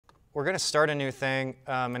we're going to start a new thing,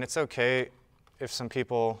 and it's okay if some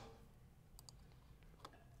people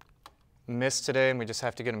miss today and we just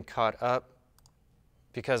have to get them caught up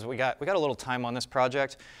because we got a little time on this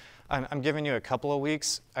project. I'm giving you a couple of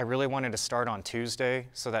weeks. I really wanted to start on Tuesday,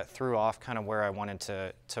 so that threw off kind of where I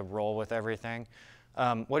wanted to roll with everything.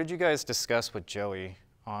 What did you guys discuss with Joey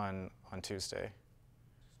on Tuesday?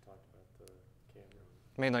 Just talked about the camera.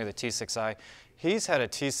 Mainly the T6i. He's had a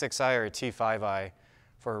T6i or a T5i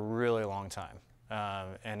for a really long time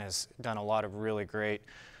and has done a lot of really great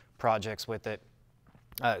projects with it,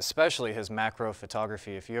 especially his macro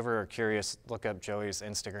photography. If you ever are curious, look up Joey's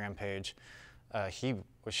Instagram page. He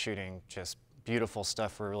was shooting just beautiful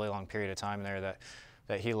stuff for a really long period of time there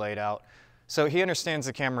that he laid out. So he understands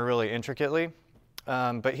the camera really intricately,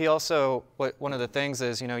 but he also, one of the things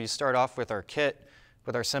is, you start off with our kit,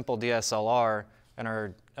 with our simple DSLR and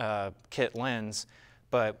our kit lens,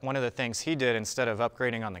 but one of the things he did, instead of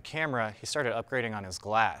upgrading on the camera, he started upgrading on his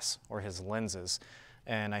glass or his lenses.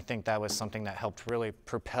 And I think that was something that helped really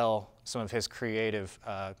propel some of his creative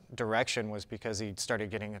direction, was because he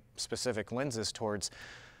started getting specific lenses towards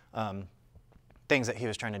things that he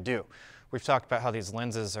was trying to do. We've talked about how these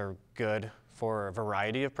lenses are good for a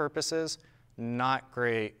variety of purposes, not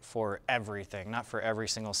great for everything, not for every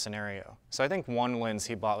single scenario. So I think one lens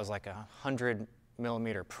he bought was like a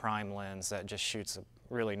 100mm prime lens that just shoots a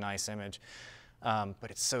really nice image, but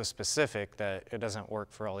it's so specific that it doesn't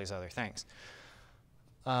work for all these other things.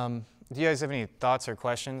 Do you guys have any thoughts or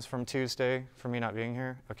questions from Tuesday for me not being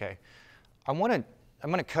here? Okay. I'm going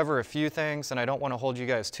to cover a few things, and I don't want to hold you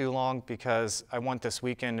guys too long because I want this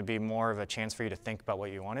weekend to be more of a chance for you to think about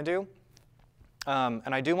what you want to do.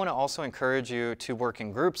 And I do want to also encourage you to work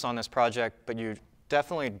in groups on this project, but you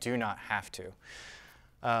definitely do not have to.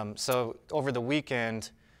 So over the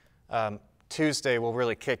weekend, Tuesday we'll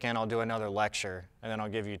really kick in. I'll do another lecture, and then I'll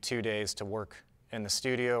give you 2 days to work in the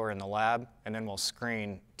studio or in the lab, and then we'll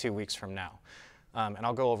screen 2 weeks from now. And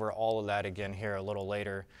I'll go over all of that again here a little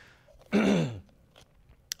later. But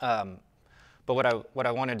what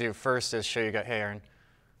I want to do first is show you guys, hey Aaron,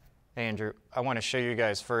 hey Andrew, I want to show you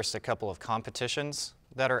guys first a couple of competitions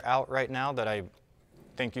that are out right now that I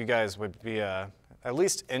think you guys would be at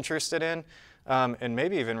least interested in, and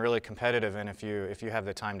maybe even really competitive in if you have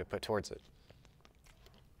the time to put towards it.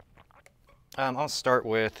 I'll start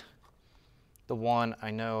with the one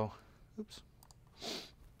I know,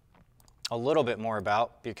 a little bit more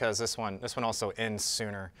about, because this one also ends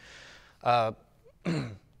sooner.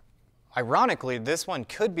 Ironically, this one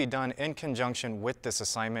could be done in conjunction with this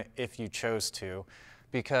assignment if you chose to,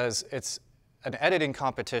 because it's an editing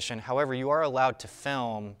competition. However, you are allowed to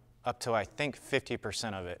film up to, I think,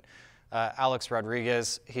 50% of it. Alex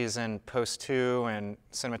Rodriguez, he's in Post 2 and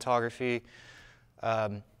cinematography,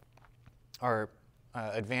 our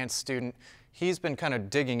advanced student. He's been kind of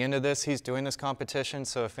digging into this. He's doing this competition,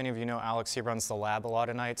 so if any of you know Alex, he runs the lab a lot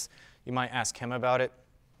of nights. You might ask him about it.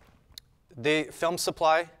 The Film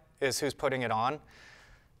Supply is who's putting it on.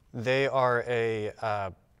 They are a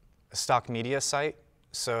stock media site,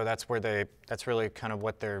 so that's really kind of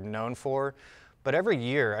what they're known for. But every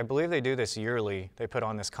year, I believe they do this yearly, they put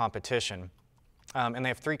on this competition, and they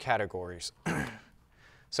have 3 categories.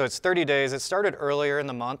 So it's 30 days. It started earlier in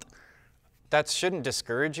the month. That shouldn't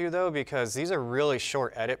discourage you though, because these are really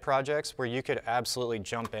short edit projects where you could absolutely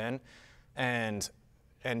jump in and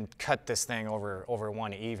cut this thing over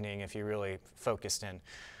one evening if you really focused in.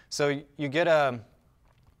 So you get a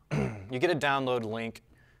download link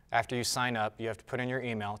after you sign up. You have to put in your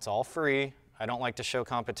email. It's all free. I don't like to show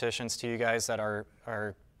competitions to you guys that are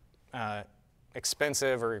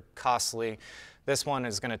expensive or costly. This one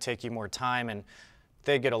is going to take you more time, and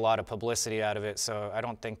they get a lot of publicity out of it, so I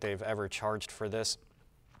don't think they've ever charged for this.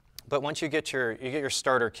 But once you get your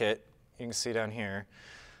starter kit, you can see down here,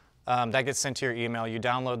 that gets sent to your email. You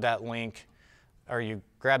download that link, or you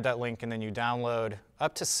grab that link and then you download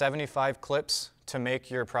up to 75 clips to make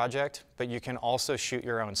your project, but you can also shoot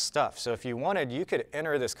your own stuff. So if you wanted, you could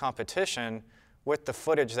enter this competition with the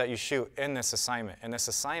footage that you shoot in this assignment. And this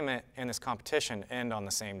assignment and this competition end on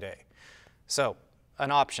the same day. So an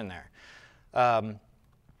option there.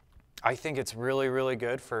 I think it's really, really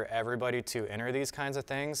good for everybody to enter these kinds of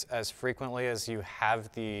things as frequently as you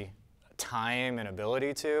have the time and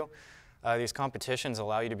ability to. These competitions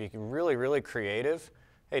allow you to be really, really creative.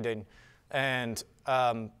 Hey, Dayton. And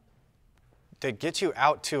they get you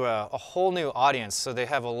out to a whole new audience. So they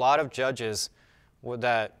have a lot of judges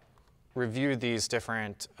that review these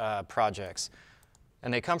different projects.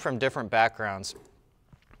 And they come from different backgrounds.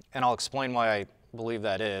 And I'll explain why I believe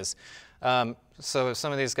that is. So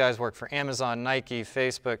some of these guys work for Amazon, Nike,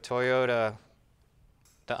 Facebook, Toyota,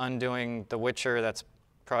 The Undoing The Witcher, that's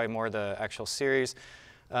probably more the actual series.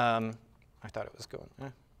 I thought it was going.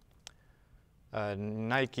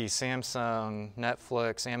 Nike, Samsung,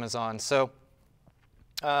 Netflix, Amazon. So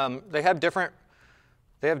they have different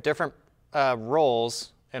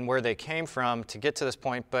roles and where they came from to get to this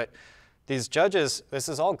point. But these judges, this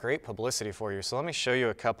is all great publicity for you. So let me show you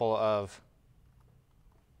a couple of,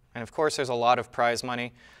 and of course there's a lot of prize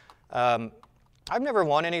money. I've never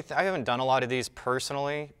won anything. I haven't done a lot of these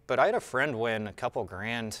personally, but I had a friend win a couple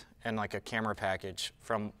grand and like a camera package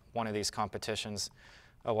from one of these competitions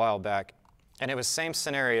a while back. And it was same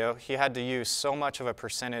scenario. He had to use so much of a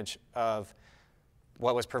percentage of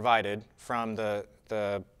what was provided from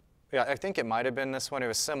yeah, I think it might have been this one. It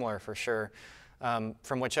was similar for sure.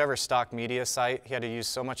 From whichever stock media site, he had to use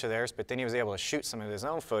so much of theirs, but then he was able to shoot some of his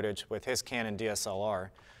own footage with his Canon DSLR.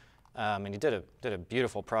 And he did a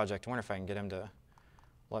beautiful project. I wonder if I can get him to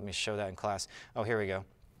let me show that in class. Oh, here we go.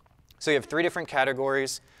 So you have 3 different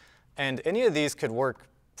categories, and any of these could work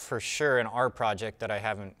for sure in our project that I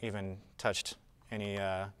haven't even touched any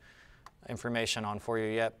information on for you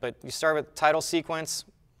yet. But you start with title sequence.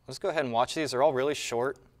 Let's go ahead and watch these. They're all really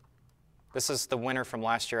short. This is the winner from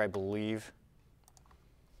last year, I believe.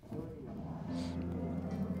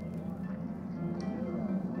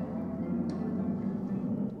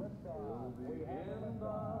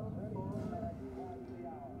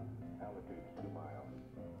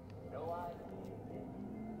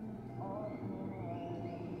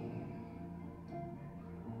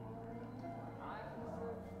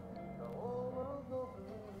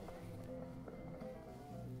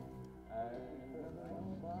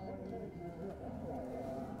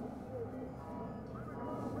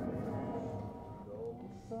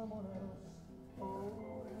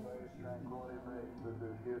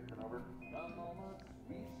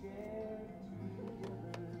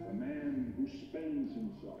 A man who spends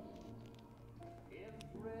himself,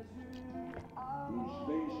 whose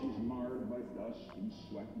face is marred by dust and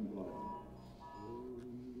sweat and blood.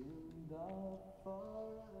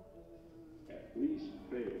 At least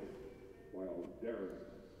fail while daring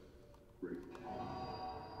great.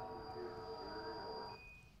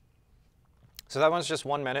 So that one's just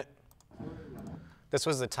 1 minute. This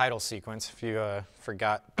was the title sequence, if you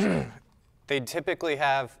forgot. They typically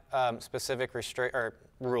have specific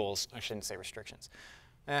rules. I shouldn't say restrictions.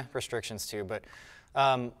 Restrictions too, but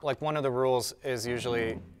like one of the rules is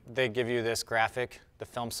usually they give you this graphic, the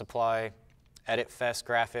Film Supply Edit Fest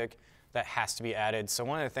graphic, that has to be added. So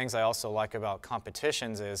one of the things I also like about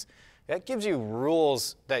competitions is that gives you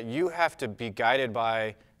rules that you have to be guided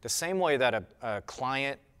by the same way that a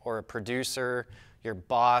client or a producer, your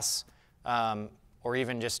boss, or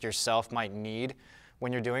even just yourself might need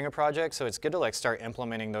when you're doing a project. So it's good to like start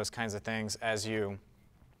implementing those kinds of things as you,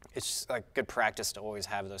 it's just like good practice to always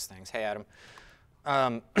have those things. Hey, Adam.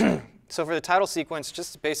 So for the title sequence,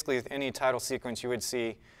 just basically any title sequence you would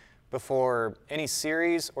see before any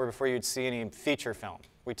series or before you'd see any feature film.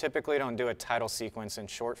 We typically don't do a title sequence in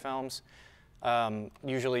short films.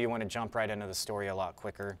 Usually you want to jump right into the story a lot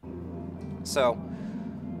quicker. So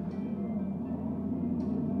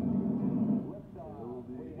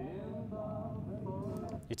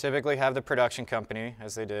you typically have the production company,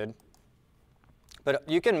 as they did. But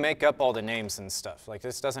you can make up all the names and stuff. Like,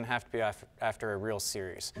 this doesn't have to be after a real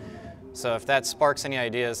series. So if that sparks any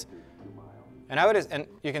ideas, and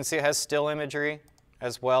you can see it has still imagery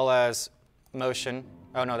as well as motion.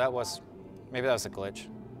 Oh no, maybe that was a glitch.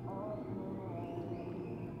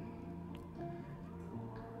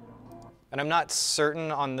 And I'm not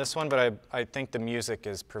certain on this one, but I think the music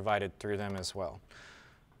is provided through them as well.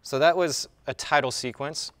 So that was a title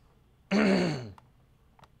sequence. And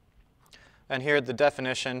here the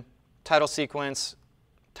definition, title sequences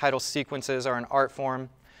are an art form.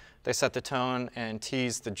 They set the tone and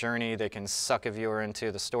tease the journey. They can suck a viewer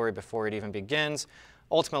into the story before it even begins.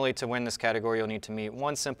 Ultimately, to win this category, you'll need to meet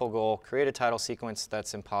one simple goal: create a title sequence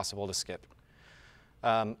that's impossible to skip.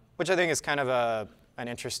 Which I think is kind of an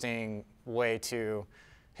interesting way to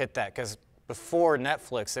hit that, because before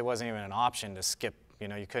Netflix, it wasn't even an option to skip. You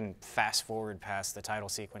know, you couldn't fast forward past the title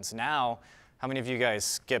sequence. Now, how many of you guys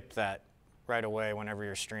skip that right away whenever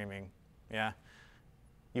you're streaming? Yeah?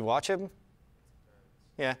 You watch it?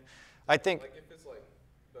 Yeah. I think... Like if it's like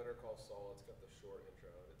Better Call Saul, it's got the short intro.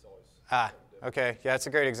 It's always... Okay. Yeah, that's a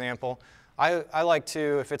great example. I like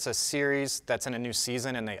to, if it's a series that's in a new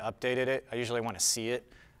season and they updated it, I usually want to see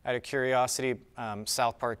it out of curiosity.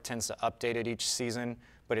 South Park tends to update it each season,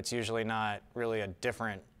 but it's usually not really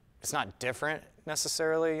it's not different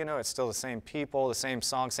necessarily, you know, it's still the same people, the same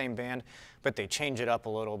song, same band, but they change it up a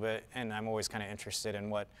little bit, and I'm always kind of interested in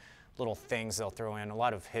what little things they'll throw in, a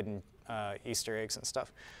lot of hidden Easter eggs and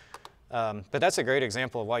stuff. But that's a great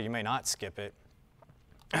example of why you may not skip it.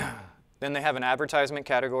 Then they have an advertisement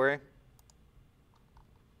category.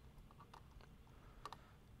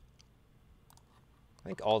 I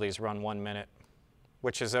think all these run 1 minute,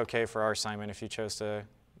 which is okay for our assignment if you chose to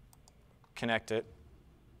connect it.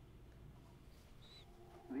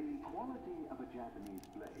 The quality of a Japanese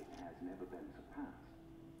blade has never been surpassed.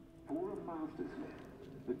 For a mastersmith,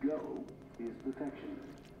 the goal is perfection.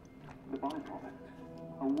 The byproduct,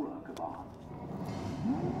 a work of art.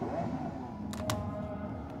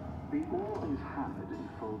 The ore is hammered and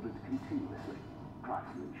folded continuously.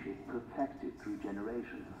 Craftsmanship perfected through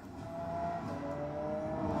generations.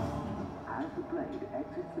 As the blade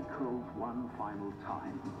exits the coals one final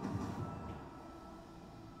time,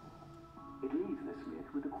 it leaves the smith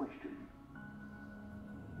with a question.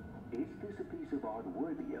 Is this a piece of art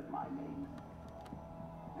worthy of my name?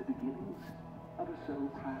 The beginnings of a soul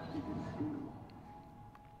crafted in steel.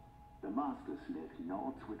 The master smith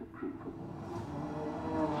nods with approval.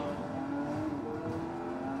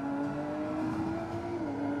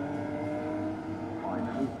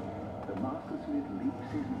 Finally, the master smith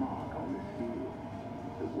leaves his mark on the steel.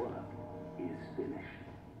 The work is finished.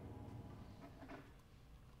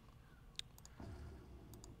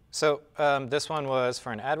 So this one was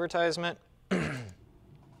for an advertisement. The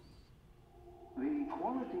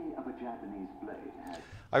quality of a Japanese blade has...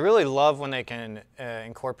 I really love when they can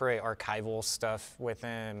incorporate archival stuff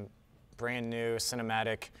within brand new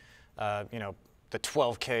cinematic, you know, the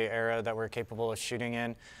 12K era that we're capable of shooting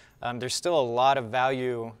in. There's still a lot of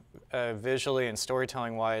value visually and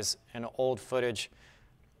storytelling wise in old footage,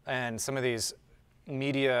 and some of these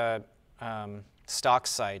media stock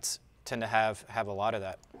sites tend to have a lot of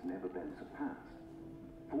that. Has never been surpassed.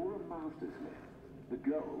 For a mastersmith, the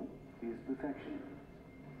goal is perfection.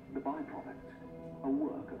 The byproduct, a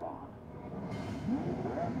work of art.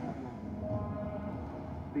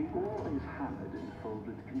 The ore is hammered and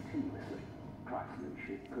folded continuously.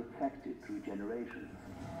 Craftsmanship perfected through generations.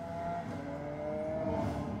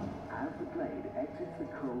 As the blade exits the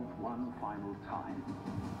coals one final time,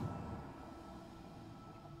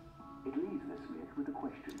 it leaves the smith with a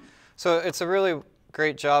question. So it's a really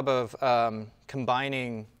great job of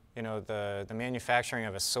combining, you know, the manufacturing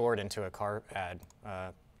of a sword into a car ad.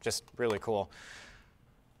 Just really cool.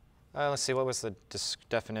 Let's see, what was the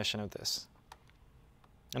definition of this?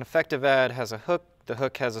 An effective ad has a hook. The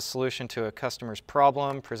hook has a solution to a customer's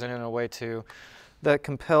problem, presented in a way that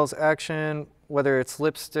compels action. Whether it's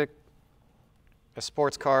lipstick, a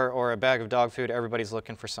sports car, or a bag of dog food, everybody's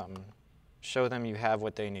looking for something. Show them you have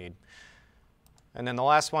what they need. And then the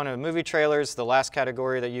last one, movie trailers, the last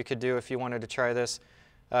category that you could do if you wanted to try this.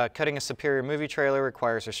 Cutting a superior movie trailer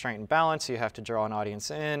requires restraint and balance. You have to draw an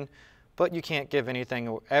audience in, but you can't give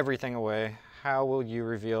everything away. How will you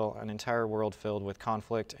reveal an entire world filled with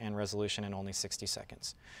conflict and resolution in only 60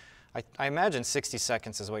 seconds? I imagine 60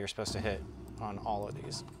 seconds is what you're supposed to hit on all of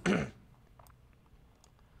these.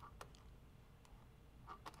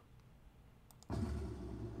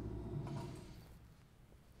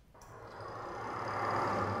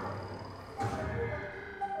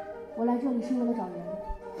 I 来这里是为了找人。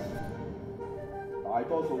大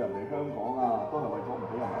多數人嚟香港啊，都係為咗唔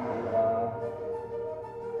俾人揾到㗎啦。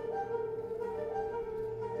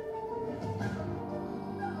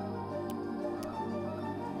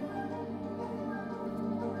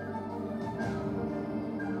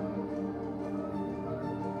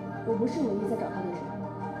我不是唯一在找他的人，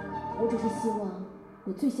我只是希望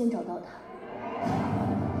我最先找到他。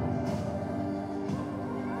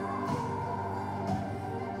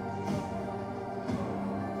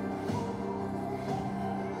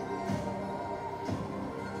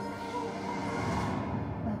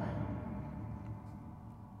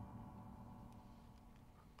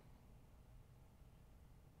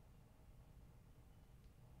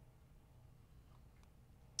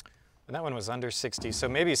 And that one was under 60, so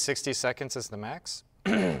maybe 60 seconds is the max.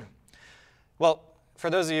 Well, for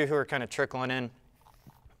those of you who are kind of trickling in,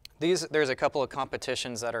 there's a couple of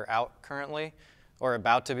competitions that are out currently, or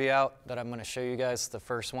about to be out, that I'm going to show you guys. The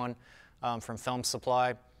first one from Film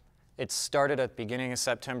Supply. It started at the beginning of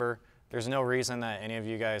September. There's no reason that any of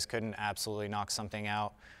you guys couldn't absolutely knock something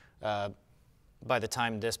out by the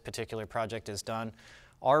time this particular project is done.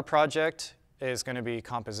 Our project is going to be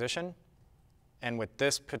composition. And with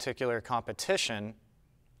this particular competition,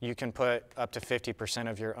 you can put up to 50%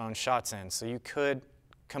 of your own shots in. So you could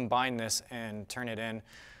combine this and turn it in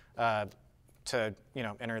to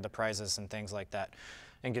enter the prizes and things like that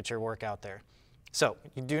and get your work out there. So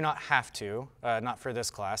you do not have to, not for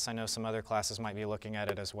this class. I know some other classes might be looking at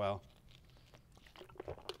it as well.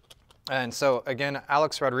 And so again,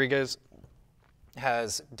 Alex Rodriguez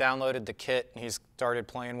has downloaded the kit. He's started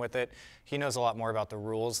playing with it. He knows a lot more about the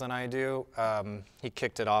rules than I do. He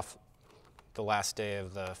kicked it off the last day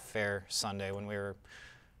of the fair Sunday when we were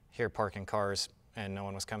here parking cars and no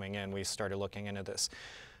one was coming in. We started looking into this.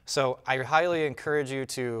 So I highly encourage you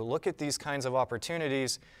to look at these kinds of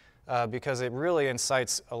opportunities because it really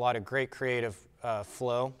incites a lot of great creative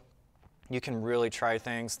flow. You can really try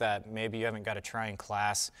things that maybe you haven't got to try in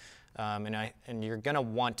class. And you're going to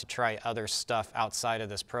want to try other stuff outside of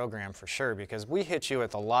this program for sure, because we hit you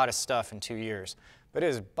with a lot of stuff in 2 years, but it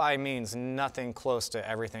is by means nothing close to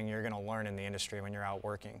everything you're going to learn in the industry when you're out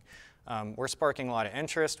working. We're sparking a lot of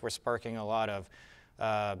interest, we're sparking a lot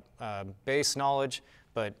of base knowledge,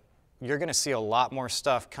 but you're going to see a lot more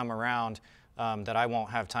stuff come around that I won't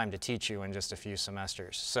have time to teach you in just a few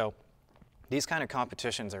semesters. So these kind of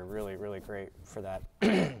competitions are really, really great for that.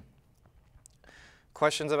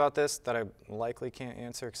 Questions about this that I likely can't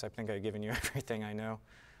answer because I think I've given you everything I know.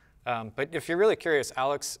 But if you're really curious,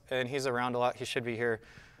 Alex, and he's around a lot, he should be here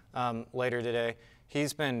later today.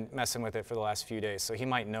 He's been messing with it for the last few days, so he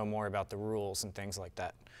might know more about the rules and things like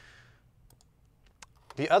that.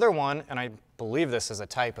 The other one, and I believe this is a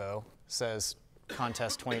typo, says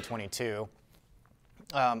Contest 2022.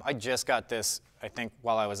 I just got this, I think,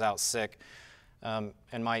 while I was out sick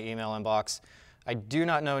in my email inbox. I do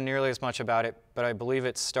not know nearly as much about it, but I believe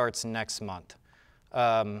it starts next month.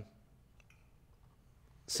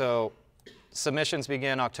 So submissions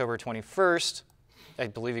begin October 21st. I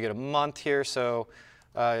believe you get a month here, so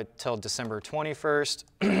till December 21st.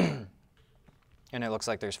 And it looks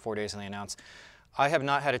like there's 4 days in the announce. I have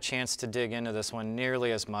not had a chance to dig into this one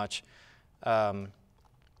nearly as much, but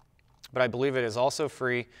I believe it is also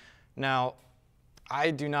free. Now, I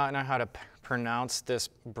do not know how to pronounce this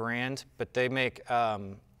brand, but they make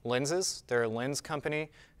lenses. They're a lens company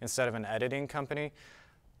instead of an editing company.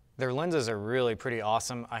 Their lenses are really pretty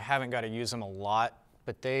awesome. I haven't got to use them a lot,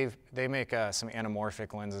 but they make some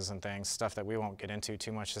anamorphic lenses and things, stuff that we won't get into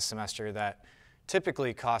too much this semester, that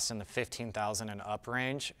typically cost in the $15,000 and up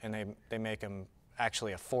range, and they make them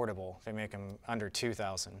actually affordable. They make them under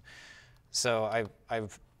 $2,000. So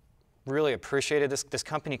I've really appreciated this. This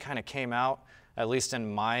company kind of came out, at least under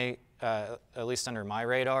my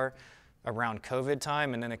radar, around COVID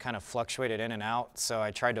time, and then it kind of fluctuated in and out. So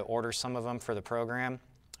I tried to order some of them for the program,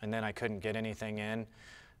 and then I couldn't get anything in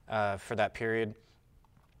for that period.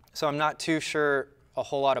 So I'm not too sure a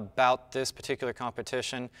whole lot about this particular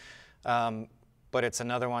competition, but it's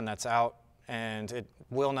another one that's out, and it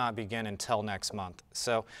will not begin until next month.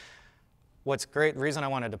 So what's great, the reason I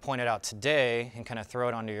wanted to point it out today and kind of throw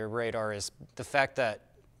it onto your radar is the fact that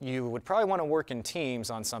you would probably want to work in teams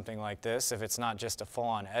on something like this. If it's not just a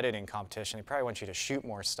full-on editing competition, they probably want you to shoot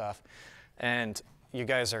more stuff. And you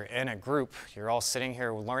guys are in a group. You're all sitting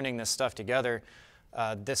here learning this stuff together.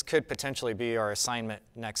 This could potentially be our assignment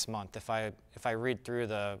next month. If I read through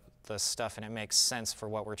the stuff and it makes sense for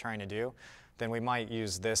what we're trying to do, then we might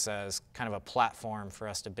use this as kind of a platform for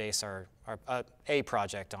us to base a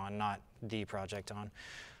project on, not the project on.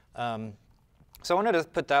 So I wanted to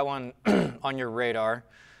put that one on your radar.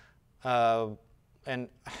 And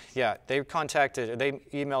yeah, they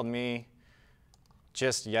emailed me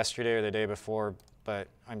just yesterday or the day before, but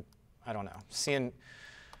I don't know, seeing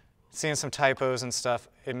some typos and stuff.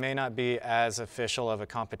 It may not be as official of a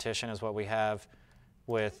competition as what we have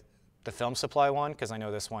with the film supply one, because I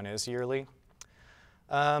know this one is yearly.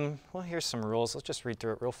 Well, here's some rules. Let's just read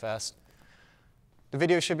through it real fast. The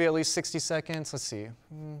video should be at least 60 seconds. Let's see.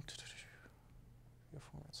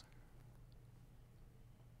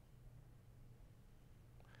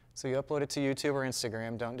 So you upload it to YouTube or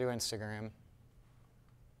Instagram. Don't do Instagram.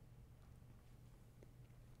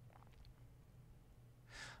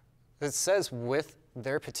 It says with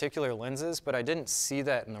their particular lenses, but I didn't see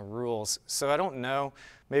that in the rules. So I don't know.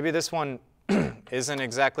 Maybe this one isn't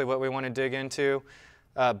exactly what we want to dig into.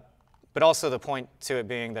 But also the point to it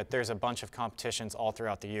being that there's a bunch of competitions all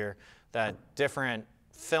throughout the year that different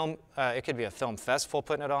film, it could be a film festival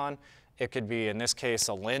putting it on. It could be, in this case,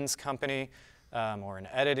 a lens company or an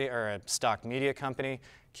editing or a stock media company.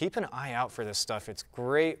 Keep an eye out for this stuff. It's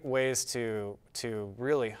great ways to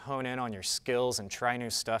really hone in on your skills and try new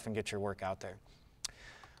stuff and get your work out there.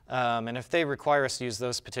 And if they require us to use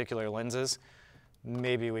those particular lenses,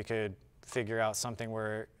 maybe we could figure out something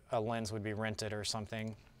where a lens would be rented or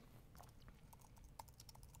something.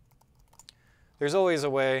 There's always a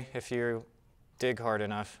way if you dig hard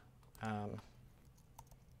enough.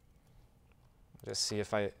 Just see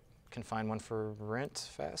if I can find one for rent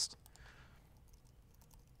fast.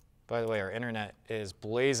 By the way, our internet is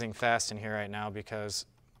blazing fast in here right now because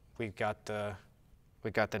we've got the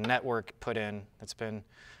network put in. It's been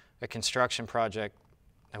a construction project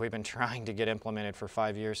that we've been trying to get implemented for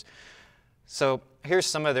 5 years. So here's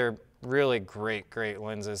some of their really great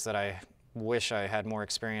lenses that I wish I had more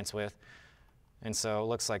experience with. And so it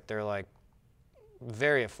looks like they're like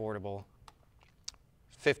very affordable.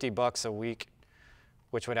 $50 a week,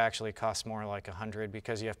 which would actually cost more like $100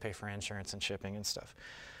 because you have to pay for insurance and shipping and stuff.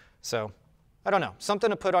 So, I don't know,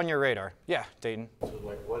 something to put on your radar. Yeah, Dayton. So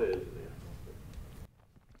like, what is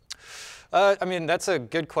I mean, that's a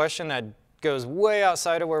good question that goes way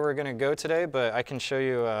outside of where we're going to go today, but I can show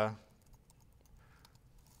you.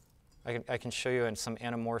 I can show you in some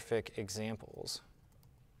anamorphic examples.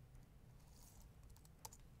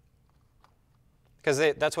 Because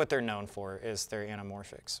that's what they're known for, is their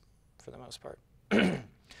anamorphics, for the most part.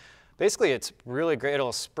 Basically, it's really great.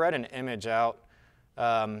 It'll spread an image out.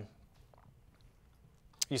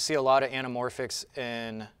 You see a lot of anamorphics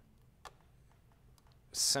in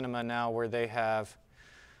cinema now where they have,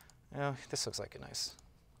 this looks like a nice.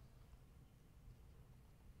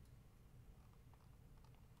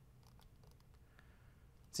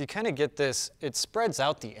 So you kind of get this, it spreads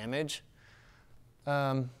out the image.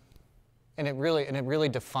 And it really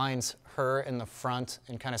defines her in the front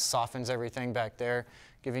and kind of softens everything back there,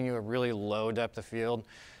 giving you a really low depth of field.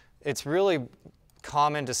 It's really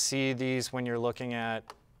common to see these when you're looking at,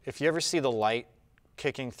 if you ever see the light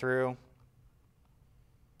kicking through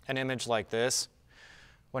an image like this,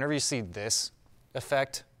 whenever you see this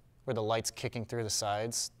effect, where the light's kicking through the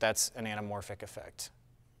sides, that's an anamorphic effect.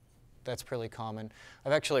 That's pretty common.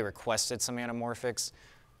 I've actually requested some anamorphics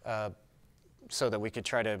so that we could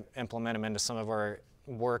try to implement them into some of our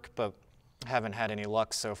work, but haven't had any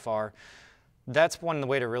luck so far. That's one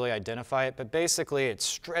way to really identify it, but basically it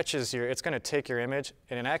stretches it's going to take your image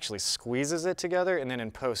and it actually squeezes it together, and then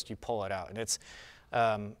in post you pull it out. And it's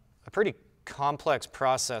a pretty complex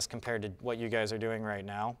process compared to what you guys are doing right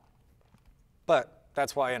now. But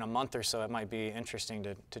that's why in a month or so it might be interesting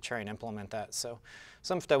to try and implement that. So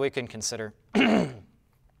something that we can consider. And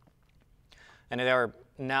they are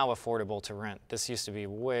now affordable to rent. This used to be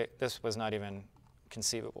this was not even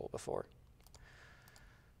conceivable before.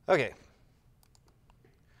 Okay.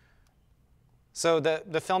 So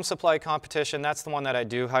the film supply competition, that's the one that I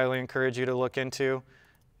do highly encourage you to look into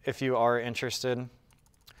if you are interested.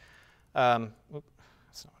 That's not what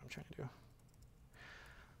I'm trying to do.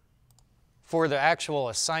 For the actual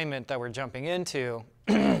assignment that we're jumping into,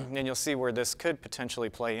 and you'll see where this could potentially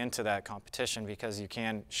play into that competition because you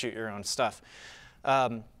can shoot your own stuff.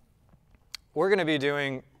 We're going to be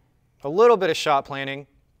doing a little bit of shot planning,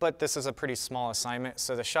 but this is a pretty small assignment,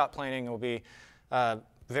 so the shot planning will be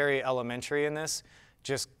very elementary in this,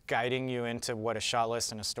 just guiding you into what a shot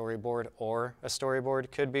list and a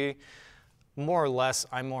storyboard could be. More or less,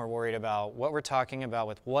 I'm more worried about what we're talking about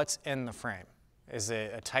with what's in the frame. Is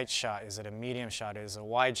it a tight shot? Is it a medium shot? Is it a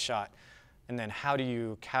wide shot? And then how do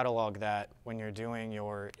you catalog that when you're doing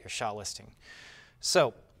your shot listing?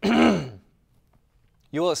 So you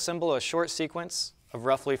will assemble a short sequence of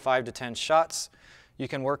roughly 5 to 10 shots. You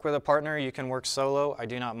can work with a partner. You can work solo. I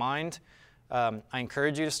do not mind. I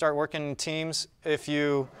encourage you to start working in teams if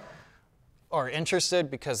you are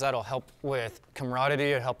interested, because that'll help with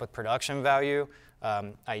camaraderie, it'll help with production value,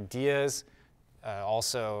 ideas,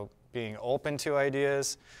 also being open to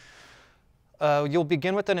ideas. You'll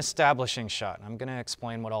begin with an establishing shot. I'm going to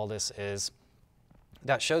explain what all this is.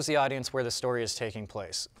 That shows the audience where the story is taking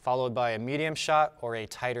place, followed by a medium shot or a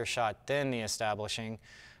tighter shot than the establishing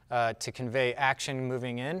to convey action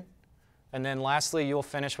moving in. And then lastly, you'll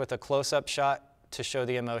finish with a close-up shot to show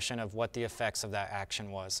the emotion of what the effects of that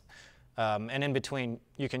action was. And in between,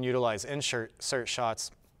 you can utilize insert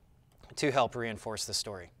shots to help reinforce the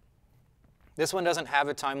story. This one doesn't have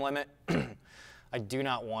a time limit. I do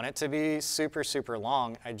not want it to be super, super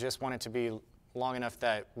long. I just want it to be long enough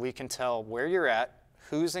that we can tell where you're at,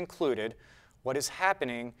 who's included, what is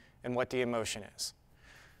happening, and what the emotion is.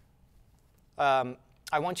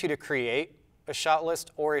 I want you to create a shot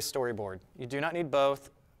list or a storyboard. You do not need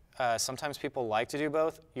both. Sometimes people like to do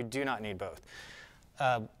both. You do not need both.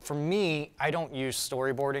 For me, I don't use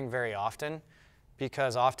storyboarding very often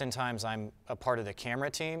because oftentimes I'm a part of the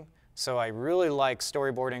camera team. So I really like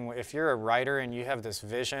storyboarding. If you're a writer and you have this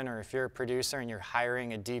vision, or if you're a producer and you're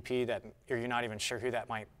hiring a DP that you're not even sure who that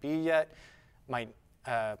might be yet,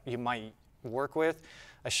 you might work with,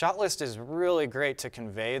 a shot list is really great to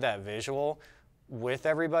convey that visual with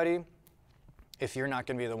everybody if you're not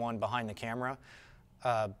going to be the one behind the camera.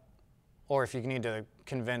 or if you need to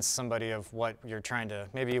convince somebody of what you're trying to,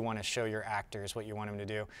 maybe you want to show your actors what you want them to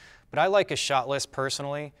do. But I like a shot list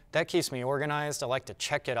personally. That keeps me organized. I like to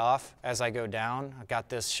check it off as I go down. I got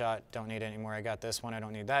this shot, don't need it anymore. I got this one, I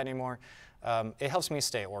don't need that anymore. It helps me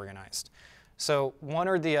stay organized. So one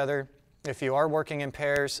or the other. If you are working in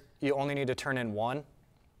pairs, you only need to turn in one.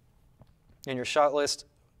 And your shot list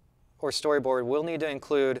or storyboard will need to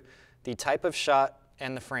include the type of shot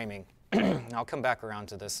and the framing. And I'll come back around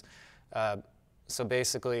to this. So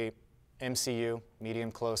basically, MCU,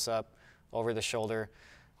 medium close-up, over the shoulder.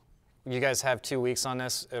 You guys have 2 weeks on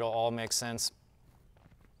this. It'll all make sense.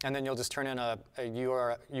 And then you'll just turn in a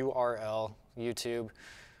URL, YouTube,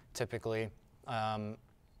 typically, and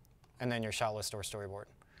then your shot list or storyboard.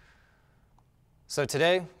 So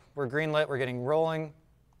today, we're greenlit, we're getting rolling.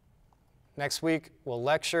 Next week, we'll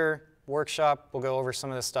lecture, workshop, we'll go over some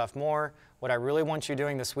of this stuff more. What I really want you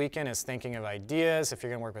doing this weekend is thinking of ideas. If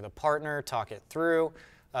you're gonna work with a partner, talk it through.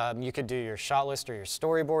 You could do your shot list or your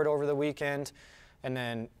storyboard over the weekend, and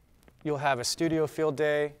then you'll have a studio field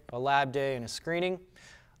day, a lab day, and a screening.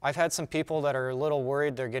 I've had some people that are a little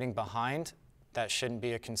worried they're getting behind. That shouldn't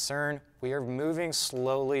be a concern. We are moving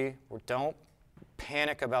slowly. Don't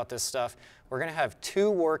panic about this stuff. We're gonna have 2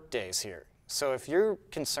 work days here. So if you're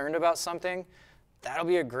concerned about something, that'll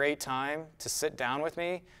be a great time to sit down with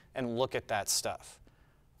me and look at that stuff,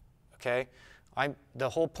 okay? The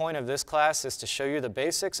whole point of this class is to show you the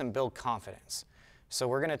basics and build confidence. So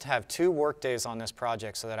we're gonna have 2 work days on this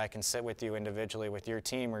project so that I can sit with you individually, with your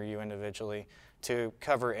team or you individually, to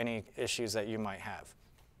cover any issues that you might have.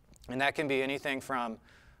 And that can be anything from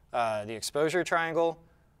the exposure triangle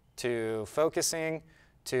to focusing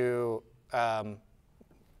to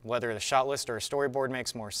whether the shot list or a storyboard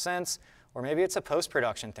makes more sense, or maybe it's a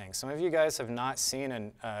post-production thing. Some of you guys have not seen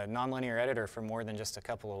a nonlinear editor for more than just a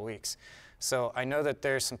couple of weeks. So I know that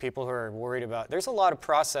there's some people who are worried about, there's a lot of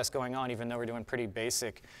process going on even though we're doing pretty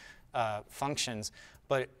basic functions.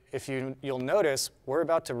 But if you'll notice, we're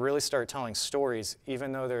about to really start telling stories.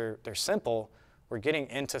 Even though they're simple, we're getting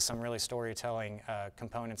into some really storytelling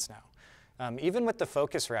components now. Even with the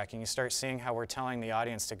focus racking, you start seeing how we're telling the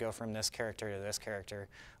audience to go from this character to this character,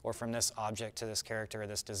 or from this object to this character or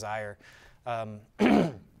this desire.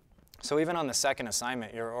 So even on the second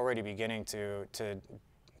assignment, you're already beginning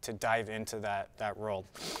to dive into that world.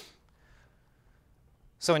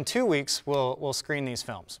 So in 2 weeks, we'll screen these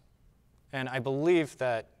films. And I believe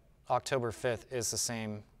that October 5th is the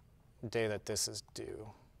same day that this is due.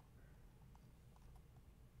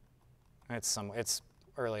 It's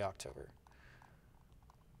early October.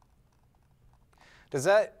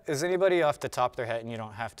 Is anybody off the top of their head, and you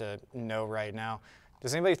don't have to know right now,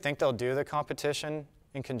 does anybody think they'll do the competition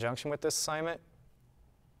in conjunction with this assignment?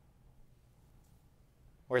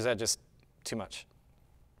 Or is that just too much?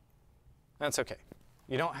 That's okay.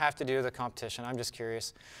 You don't have to do the competition, I'm just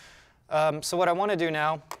curious. So what I want to do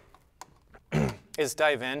now is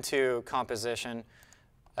dive into composition,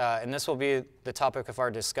 and this will be the topic of our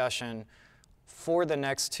discussion for the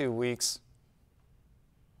next 2 weeks.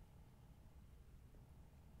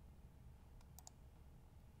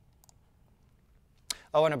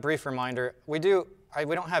 Oh, and a brief reminder, we don't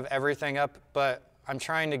have everything up, but I'm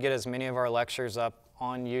trying to get as many of our lectures up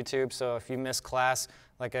on YouTube, so if you miss class,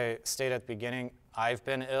 like I stated at the beginning, I've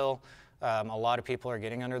been ill. A lot of people are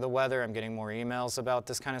getting under the weather. I'm getting more emails about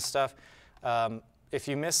this kind of stuff. If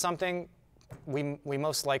you miss something, we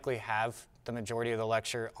most likely have the majority of the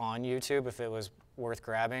lecture on YouTube if it was worth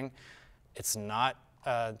grabbing. It's not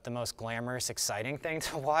the most glamorous, exciting thing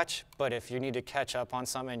to watch, but if you need to catch up on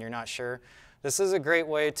something and you're not sure, this is a great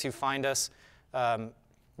way to find us,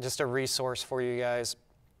 just a resource for you guys.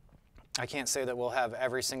 I can't say that we'll have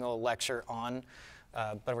every single lecture on,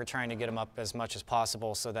 but we're trying to get them up as much as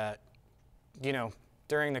possible so that, you know,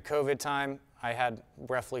 during the COVID time, I had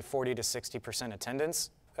roughly 40 to 60%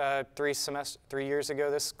 attendance 3 years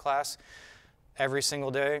ago, this class, every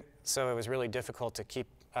single day. So it was really difficult to keep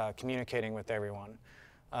communicating with everyone.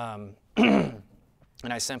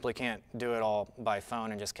 And I simply can't do it all by phone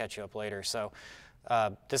and just catch you up later. So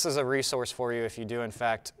this is a resource for you if you do, in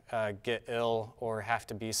fact, get ill or have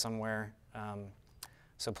to be somewhere.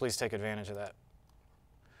 So please take advantage of that.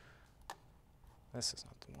 This is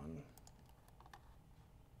not the one.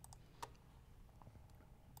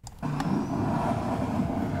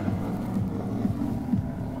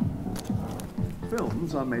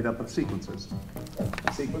 Films are made up of sequences.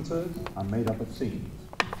 Sequences are made up of scenes.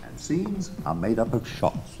 And scenes are made up of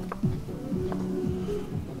shots. You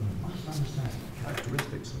must understand the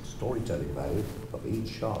characteristics and storytelling value of each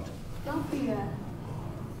shot. Don't be there.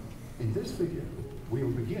 In this video, we'll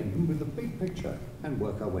begin with the big picture and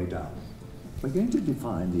work our way down. We're going to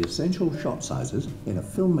define the essential shot sizes in a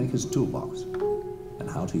filmmaker's toolbox and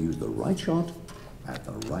how to use the right shot at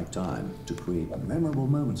the right time to create memorable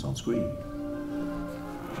moments on screen.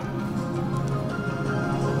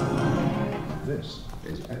 This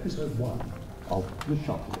is episode 1 of The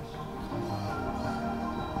Shot List.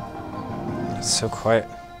 It's so quiet.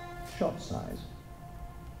 Shot size.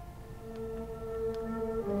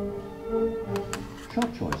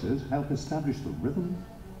 Shot choices help establish the rhythm,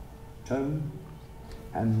 tone,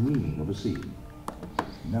 and meaning of a scene.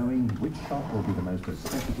 Knowing which shot will be the most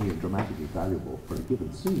aesthetically and dramatically valuable for a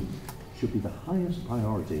given scene should be the highest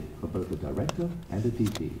priority for both the director and a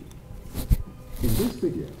DP. In this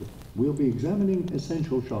video, we'll be examining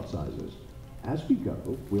essential shot sizes. As we go,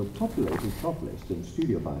 we'll populate a shot list in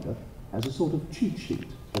Studio Finder as a sort of cheat sheet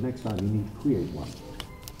the next time you need to create one.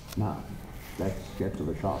 Now, let's get to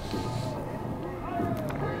the shots.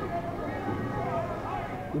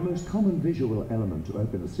 The most common visual element to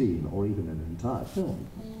open a scene, or even an entire film,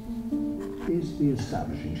 is the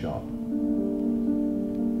establishing shot.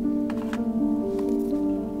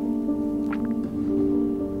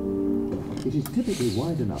 It is typically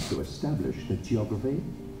wide enough to establish the geography,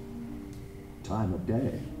 time of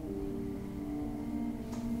day,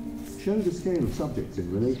 show the scale of subjects in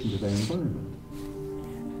relation to their environment,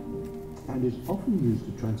 and is often used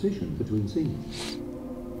to transition between scenes.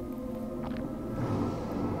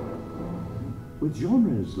 With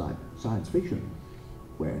genres like science fiction,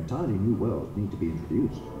 where entirely new worlds need to be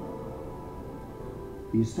introduced,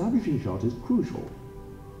 the establishing shot is crucial.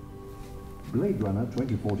 Blade Runner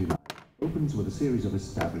 2049 opens with a series of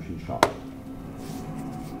establishing shots.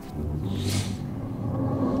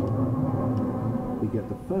 We get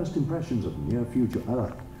the first impressions of near-future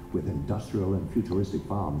Earth with industrial and futuristic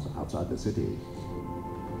farms outside the city.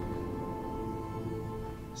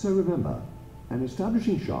 So remember, an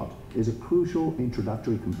establishing shot is a crucial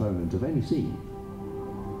introductory component of any scene.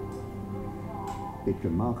 It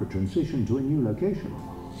can mark a transition to a new location,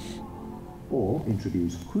 or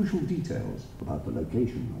introduce crucial details about the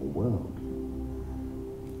location or world.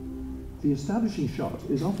 The establishing shot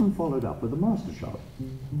is often followed up with a master shot,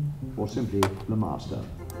 or simply the master.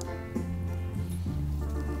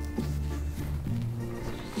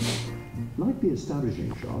 Like the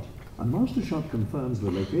establishing shot, a master shot confirms the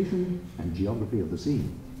location and geography of the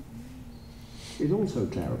scene. It also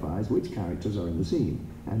clarifies which characters are in the scene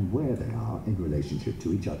and where they are in relationship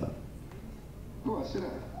to each other. Go on, sit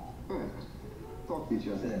down. Go ahead. Talk to each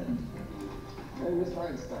other. Hey, Mr.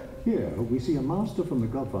 Einstein. Here, we see a master from The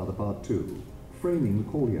Godfather Part 2, framing the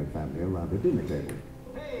Corleone family around a dinner table.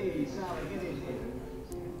 Hey, Sally, get in here.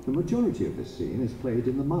 The majority of this scene is played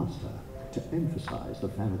in the master to emphasize the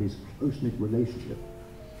family's close-knit relationship.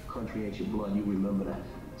 Country ain't your blood, you remember that.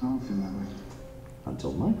 I don't feel that way.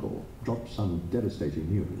 Until Michael drops some devastating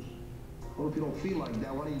news. Well, if you don't feel like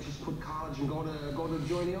that, why don't you just quit college and go to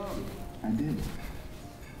join the army? I did.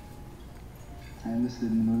 I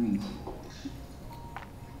enlisted in the Marines.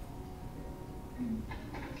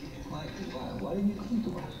 Why didn't you come to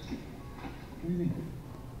us? What do you mean?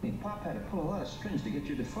 I mean, Pop had to pull a lot of strings to get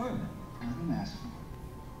your deferment. I didn't ask for it.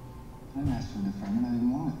 I didn't ask for the deferment. I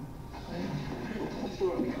didn't want it.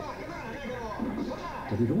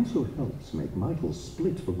 But it also helps make Michael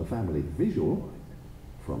split from the family visual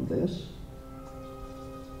from this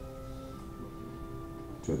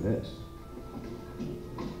to this.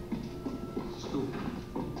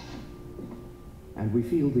 And we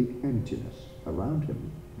feel the emptiness around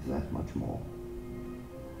him that much more.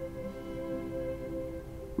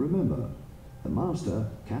 Remember, the master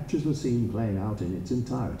captures the scene playing out in its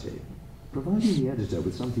entirety, providing the editor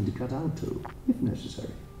with something to cut out to, if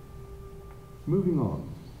necessary. Moving on.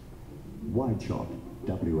 Wide shot,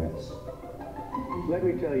 WS. Let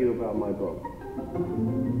me tell you about my book.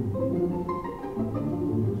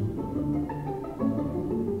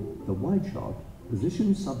 The wide shot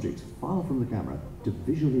positions subjects far from the camera to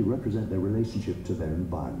visually represent their relationship to their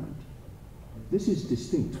environment. This is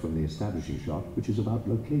distinct from the establishing shot, which is about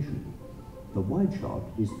location. The wide shot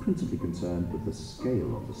is principally concerned with the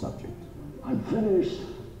scale of the subject. I'm finished.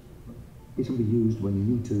 It can be used when you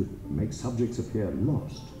need to make subjects appear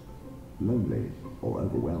lost, lonely, or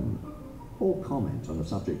overwhelmed, or comment on a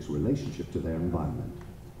subject's relationship to their environment.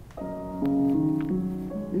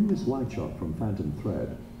 In this wide shot from Phantom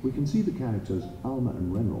Thread, we can see the characters Alma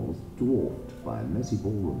and Reynolds dwarfed by a messy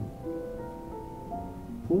ballroom.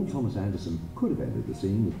 Paul Thomas Anderson could have ended the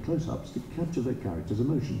scene with close-ups to capture their characters'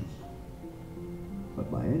 emotions. But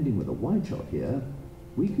by ending with a wide shot here,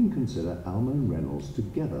 we can consider Alma and Reynolds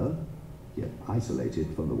together, yet isolated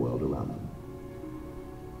from the world around them.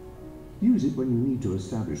 Use it when you need to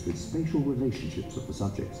establish the spatial relationships of the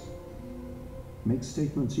subjects. Make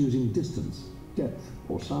statements using distance, depth,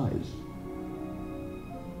 or size.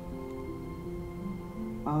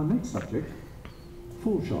 Our next subject,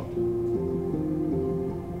 full shot.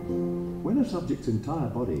 When a subject's entire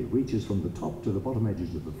body reaches from the top to the bottom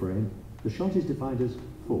edges of the frame, the shot is defined as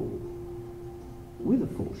full. With a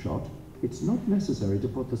full shot, it's not necessary to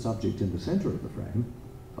put the subject in the center of the frame,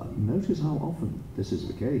 but notice how often this is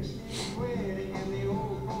the case.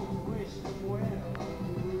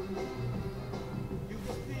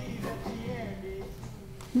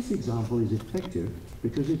 This example is effective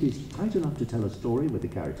because it is tight enough to tell a story with the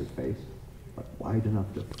character's face, but wide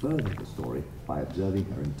enough to further the story by observing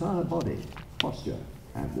her entire body, posture,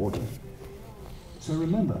 and wardrobe. So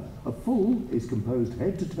remember, a full is composed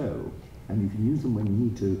head to toe, and you can use them when you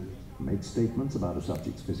need to make statements about a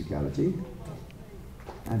subject's physicality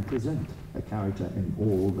and present a character in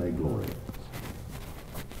all their glory.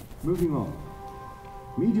 Moving on.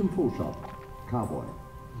 Medium full shot, cowboy.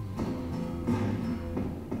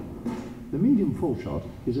 The medium full shot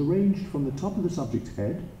is arranged from the top of the subject's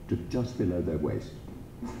head to just below their waist.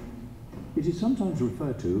 It is sometimes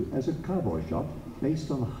referred to as a cowboy shot based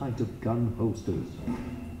on the height of gun holsters.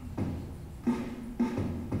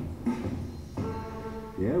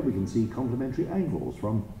 Here we can see complementary angles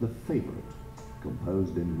from The Favorite,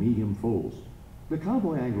 composed in medium fulls. The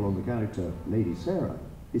cowboy angle on the character Lady Sarah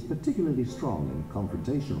is particularly strong and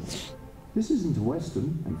confrontational. This isn't a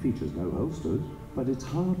western and features no holsters, but it's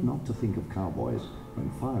hard not to think of cowboys when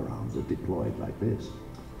firearms are deployed like this.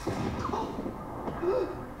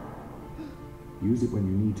 Use it when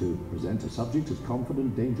you need to present a subject as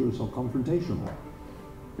confident, dangerous, or confrontational,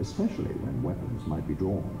 especially when weapons might be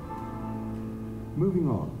drawn. Moving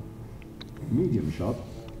on. Medium shot,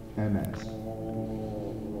 MS.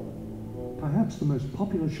 Perhaps the most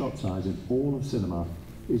popular shot size in all of cinema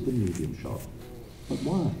is the medium shot. But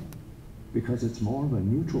why? Because it's more of a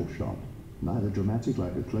neutral shot, neither dramatic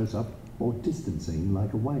like a close-up or distancing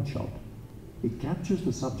like a wide shot. It captures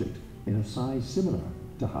the subject in a size similar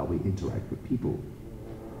to how we interact with people.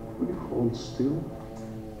 Will you hold still?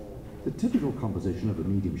 The typical composition of a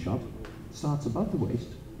medium shot starts above the waist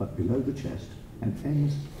but below the chest and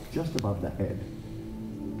ends just above the head.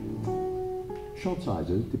 Shot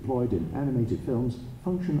sizes deployed in animated films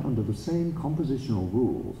function under the same compositional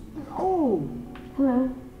rules. Oh, hello.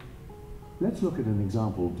 Let's look at an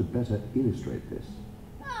example to better illustrate this.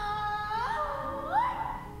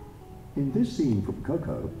 In this scene from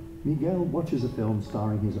Coco, Miguel watches a film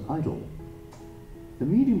starring his idol. The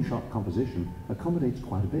medium shot composition accommodates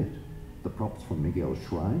quite a bit. The props from Miguel's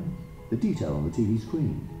shrine, the detail on the TV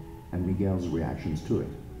screen, and Miguel's reactions to it.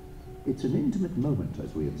 It's an intimate moment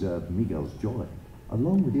as we observe Miguel's joy,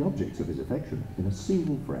 along with the objects of his affection, in a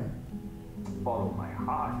single frame. Follow my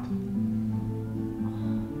heart.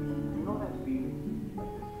 You know that feeling?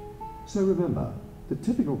 So remember, the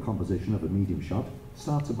typical composition of a medium shot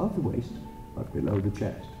starts above the waist, but below the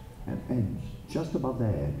chest, and ends just above the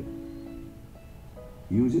head.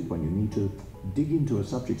 Use it when you need to dig into a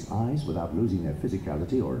subject's eyes without losing their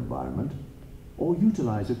physicality or environment, or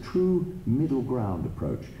utilize a true middle ground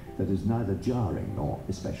approach that is neither jarring nor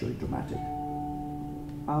especially dramatic.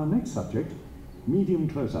 Our next subject, medium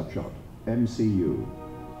close-up shot, MCU.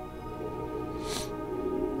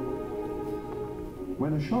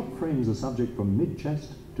 When a shot frames a subject from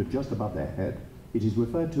mid-chest to just above their head, it is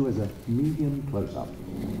referred to as a medium close-up.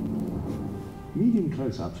 Medium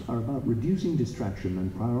close-ups are about reducing distraction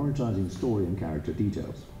and prioritizing story and character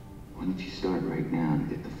details. Why don't you start right now and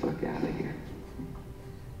get the fuck out of here?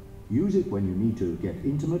 Use it when you need to get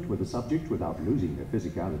intimate with a subject without losing their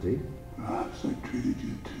physicality. Perhaps I treated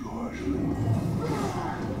you too harshly.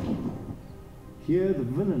 Here, the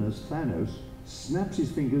villainous Thanos snaps his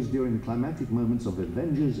fingers during the climactic moments of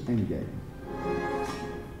Avengers Endgame.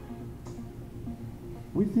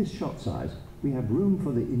 With this shot size, we have room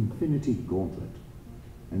for the Infinity Gauntlet,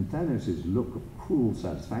 and Thanos' look of cruel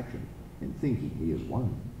satisfaction in thinking he has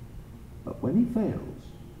won. But when he fails,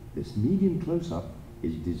 this medium close-up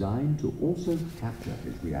is designed to also capture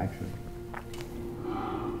his reaction.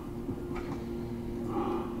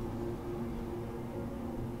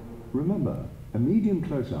 Remember, a medium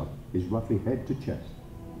close-up is roughly head to chest.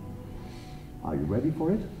 Are you ready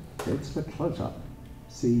for it? It's the close-up.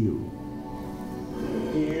 See you.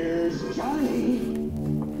 Here's Johnny!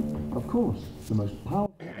 Of course, the most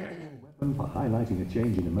powerful weapon for highlighting a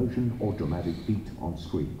change in emotion or dramatic beat on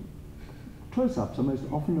screen. Close-ups are most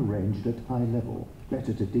often arranged at eye level,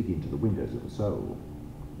 better to dig into the windows of the soul.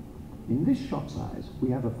 In this shot size, we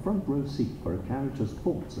have a front row seat for a character's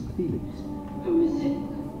thoughts and feelings. Who is it?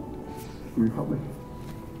 Will you help me?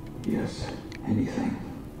 Yes, anything.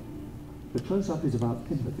 The close-up is about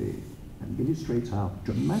empathy and illustrates how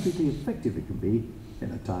dramatically effective it can be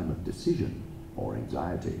in a time of decision or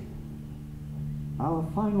anxiety. Our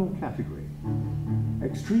final category,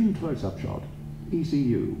 extreme close-up shot,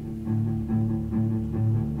 ECU.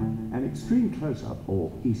 An extreme close-up,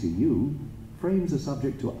 or ECU, frames a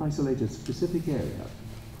subject to isolate a specific area.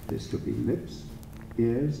 This could be lips,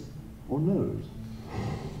 ears, or nose,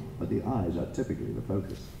 but the eyes are typically the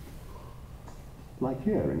focus. Like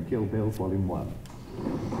here in Kill Bill Volume 1.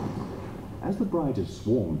 As the bride is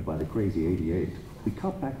swarmed by the crazy 88, we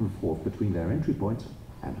cut back and forth between their entry points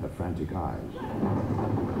and her frantic eyes.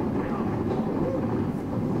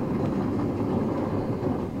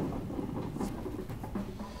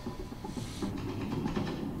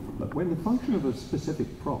 But when the function of a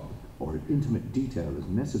specific prop or an intimate detail is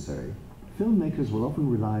necessary, filmmakers will often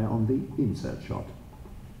rely on the insert shot.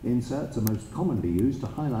 Inserts are most commonly used to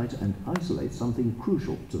highlight and isolate something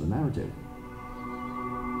crucial to the narrative.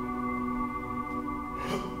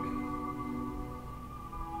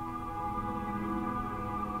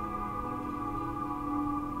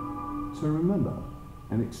 So remember,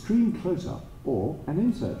 an extreme close-up or an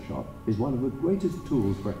insert shot is one of the greatest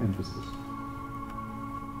tools for emphasis.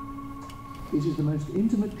 It is the most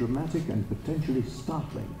intimate, dramatic, and potentially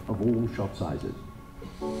startling of all shot sizes.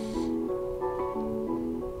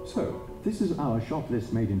 So, this is our shot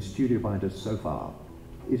list made in Studio Binder so far.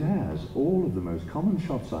 It has all of the most common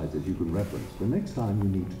shot sizes you can reference the next time you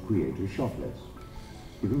need to create a shot list.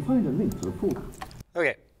 You can find a link to the full.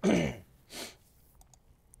 Okay.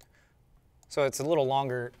 So it's a little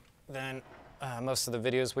longer than most of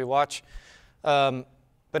the videos we watch. But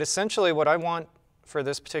essentially what I want for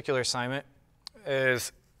this particular assignment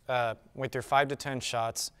is with your 5 to 10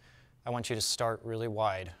 shots, I want you to start really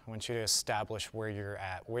wide. I want you to establish where you're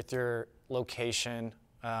at with your location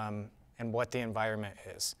and what the environment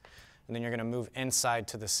is. And then you're gonna move inside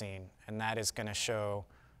to the scene, and that is gonna show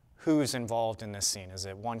who's involved in this scene. Is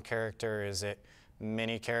it one character? Is it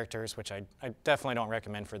many characters, which I definitely don't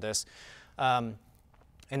recommend for this. And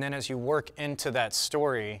then as you work into that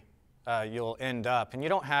story, you'll end up, and you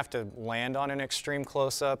don't have to land on an extreme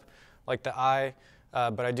close-up like the eye,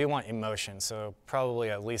 but I do want emotion, so probably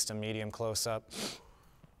at least a medium close-up.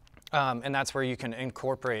 And that's where you can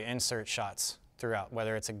incorporate insert shots throughout,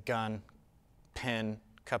 whether it's a gun, pen,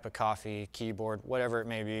 cup of coffee, keyboard, whatever it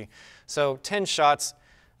may be. So 10 shots,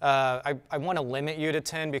 I want to limit you to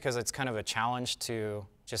 10 because it's kind of a challenge to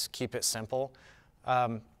just keep it simple.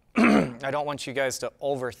 I don't want you guys to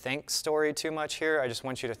overthink story too much here. I just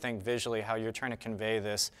want you to think visually how you're trying to convey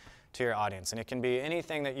this to your audience. And it can be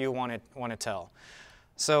anything that you want to tell.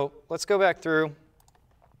 So let's go back through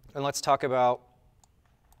and let's talk about,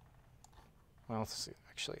 well, let's see,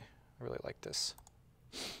 actually, I really like this.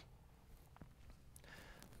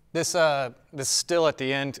 This still at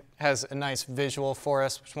the end has a nice visual for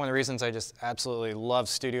us, which is one of the reasons I just absolutely love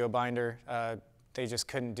Studio Binder. They just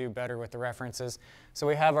couldn't do better with the references. So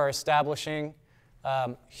we have our establishing,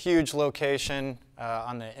 huge location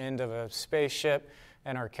on the end of a spaceship,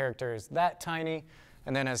 and our character is that tiny.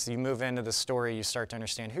 And then as you move into the story, you start to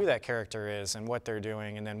understand who that character is and what they're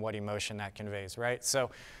doing, and then what emotion that conveys, right?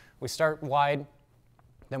 So we start wide,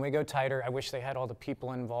 then we go tighter. I wish they had all the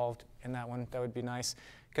people involved in that one. That would be nice.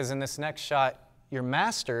 Because in this next shot, your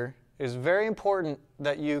master is very important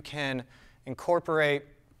that you can incorporate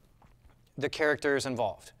the characters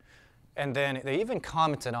involved. And then they even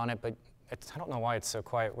commented on it, but I don't know why it's so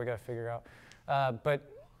quiet. We got to figure out.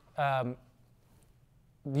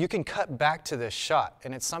 You can cut back to this shot,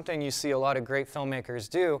 and it's something you see a lot of great filmmakers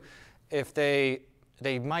do. If they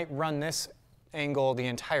might run this angle the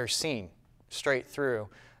entire scene straight through,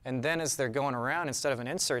 and then as they're going around, instead of an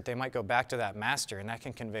insert, they might go back to that master, and that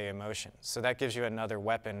can convey emotion. So that gives you another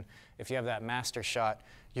weapon. If you have that master shot,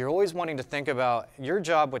 you're always wanting to think about your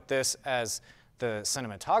job with this as the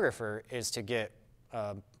cinematographer is to get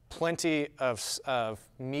plenty of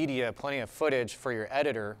media, plenty of footage for your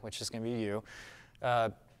editor, which is going to be you,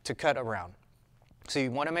 to cut around. So you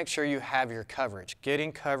want to make sure you have your coverage.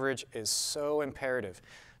 Getting coverage is so imperative.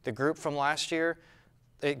 The group from last year,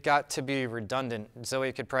 it got to be redundant.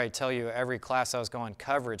 Zoe could probably tell you every class I was going,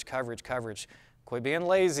 coverage, coverage, coverage. Quit being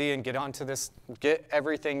lazy and get onto this, get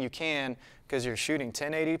everything you can, because you're shooting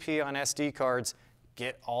 1080p on SD cards,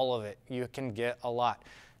 get all of it. You can get a lot.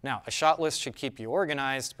 Now, a shot list should keep you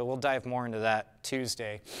organized, but we'll dive more into that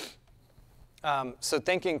Tuesday. So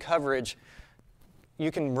thinking coverage,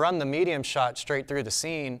 you can run the medium shot straight through the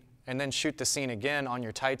scene and then shoot the scene again on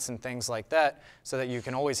your tights and things like that so that you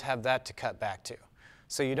can always have that to cut back to.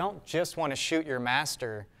 So you don't just want to shoot your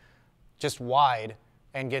master just wide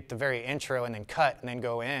and get the very intro and then cut and then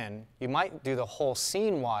go in. You might do the whole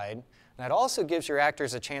scene wide, and that also gives your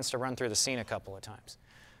actors a chance to run through the scene a couple of times.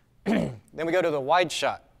 Then we go to the wide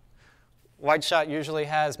shot. Wide shot usually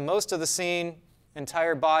has most of the scene,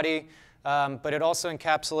 entire body, but it also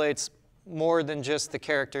encapsulates more than just the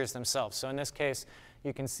characters themselves. So in this case,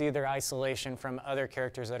 you can see their isolation from other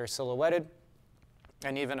characters that are silhouetted,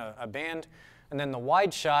 and even a band. And then the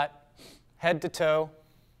wide shot, head to toe,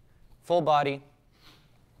 full body,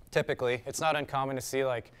 typically. It's not uncommon to see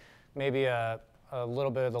like maybe a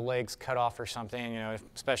little bit of the legs cut off or something, you know,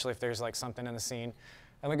 especially if there's like something in the scene.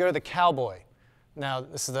 And we go to the cowboy. Now,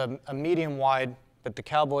 this is a medium wide, but the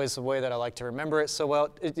cowboy is the way that I like to remember it so well.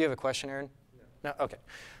 Do you have a question, Aaron? No? Okay.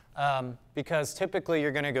 Because typically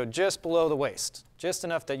you're going to go just below the waist, just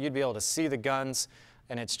enough that you'd be able to see the guns,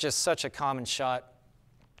 and it's just such a common shot.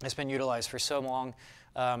 It's been utilized for so long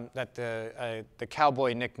that the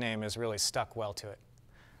cowboy nickname is really stuck well to it.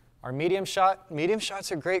 Our medium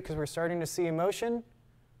shots are great because we're starting to see emotion,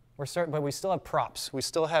 but we still have props. We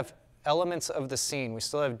still have elements of the scene. We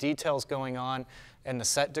still have details going on in the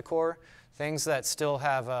set decor, things that still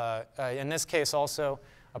have, in this case also,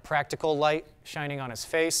 a practical light shining on his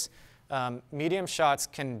face. Medium shots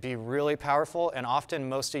can be really powerful, and often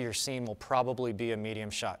most of your scene will probably be a medium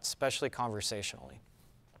shot, especially conversationally.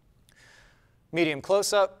 Medium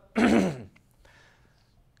close-up,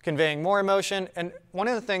 conveying more emotion. And one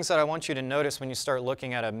of the things that I want you to notice when you start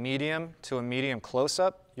looking at a medium to a medium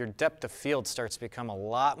close-up, your depth of field starts to become a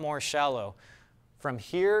lot more shallow. From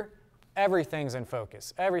here, everything's in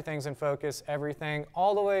focus. Everything's in focus, everything,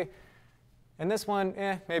 all the way. And this one,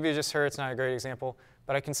 maybe it's just her, it's not a great example,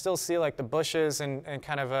 but I can still see like the bushes and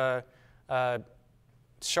kind of a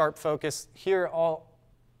sharp focus. Here, all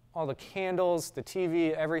the candles, the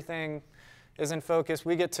TV, everything is in focus.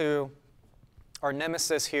 We get to our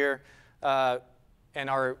nemesis here and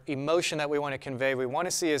our emotion that we want to convey. We want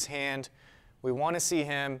to see his hand, we want to see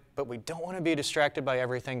him, but we don't want to be distracted by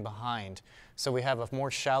everything behind. So we have a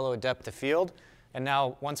more shallow depth of field. And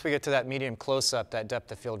now, once we get to that medium close-up, that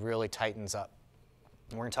depth of field really tightens up.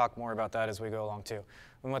 And we're going to talk more about that as we go along, too.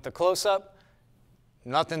 And with the close-up,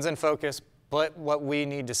 nothing's in focus but what we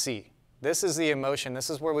need to see. This is the emotion. This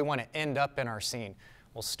is where we want to end up in our scene.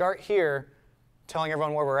 We'll start here, telling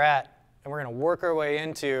everyone where we're at, and we're going to work our way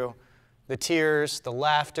into the tears, the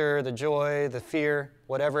laughter, the joy, the fear,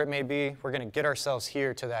 whatever it may be. We're going to get ourselves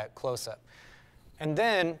here to that close-up. And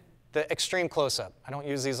then the extreme close-up. I don't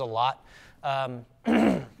use these a lot.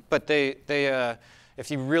 But if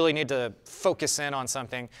you really need to focus in on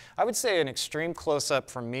something, I would say an extreme close-up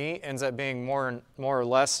for me ends up being more or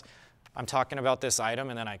less, I'm talking about this item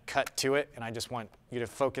and then I cut to it and I just want you to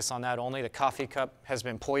focus on that only. The coffee cup has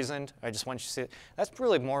been poisoned. I just want you to see it. That's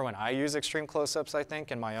really more when I use extreme close-ups, I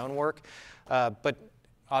think, in my own work. But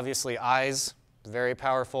obviously eyes, very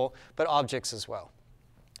powerful, but objects as well.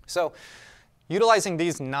 So utilizing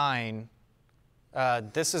these 9,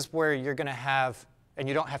 this is where you're going to have, and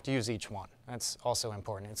you don't have to use each one. That's also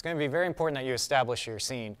important. It's going to be very important that you establish your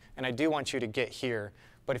scene, and I do want you to get here.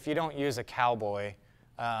 But if you don't use a cowboy,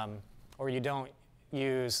 or you don't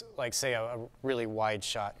use, like, say, a really wide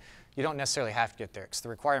shot, you don't necessarily have to get there, because the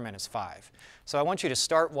requirement is 5. So I want you to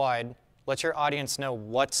start wide, let your audience know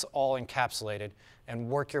what's all encapsulated, and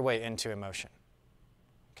work your way into emotion.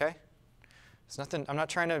 Okay? It's nothing, I'm not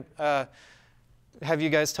trying to have you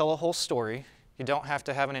guys tell a whole story. You don't have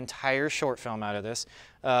to have an entire short film out of this.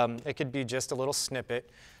 It could be just a little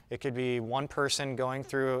snippet. It could be one person going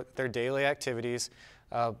through their daily activities,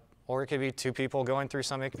 or it could be 2 people going through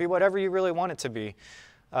something. It could be whatever you really want it to be.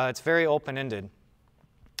 It's very open-ended.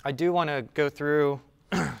 I do want to go through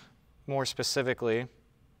more specifically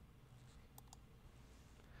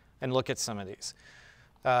and look at some of these.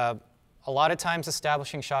 A lot of times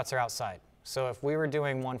establishing shots are outside. So if we were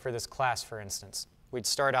doing one for this class, for instance, we'd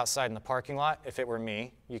start outside in the parking lot. If it were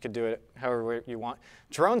me, you could do it however you want.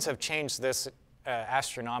 Drones have changed this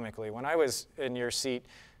astronomically. When I was in your seat,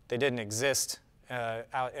 they didn't exist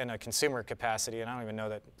out in a consumer capacity, and I don't even know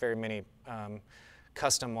that very many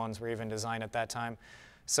custom ones were even designed at that time.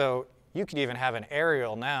 So you could even have an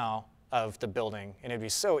aerial now of the building, and it'd be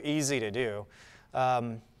so easy to do.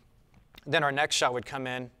 Then our next shot would come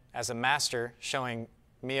in as a master, showing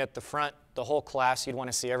me at the front, the whole class. You'd want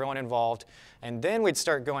to see everyone involved. And then we'd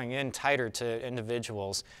start going in tighter to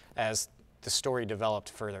individuals as the story developed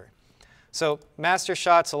further. So master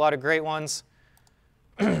shots, a lot of great ones.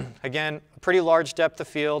 Again, a pretty large depth of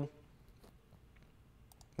field,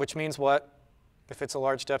 which means what if it's a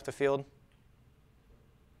large depth of field?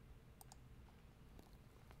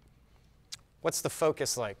 What's the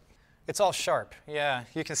focus like? It's all sharp. Yeah,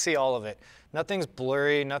 you can see all of it. Nothing's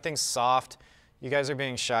blurry, nothing's soft. You guys are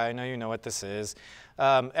being shy. I know you know what this is.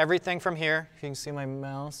 Everything from here, if you can see my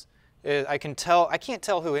mouse, I can't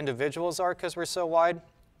tell who individuals are because we're so wide,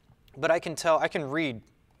 but I can read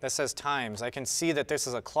that says times. I can see that this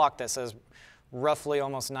is a clock that says roughly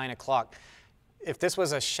almost 9 o'clock. If this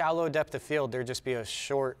was a shallow depth of field, there'd just be a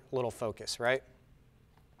short little focus, right?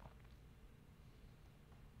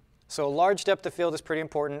 So a large depth of field is pretty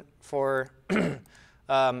important for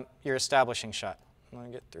your establishing shot. Let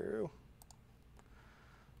me get through.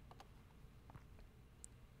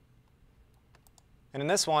 And in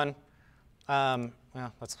this one, well,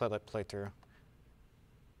 let's play through.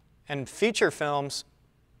 In feature films,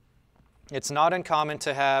 it's not uncommon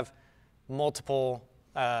to have multiple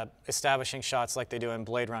establishing shots like they do in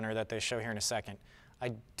Blade Runner that they show here in a second.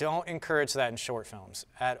 I don't encourage that in short films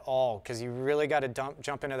at all, because you really got to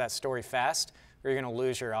jump into that story fast, or you're going to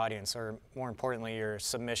lose your audience, or more importantly, your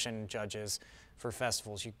submission judges for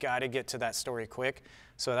festivals. You got to get to that story quick.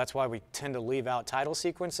 So that's why we tend to leave out title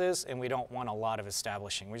sequences, and we don't want a lot of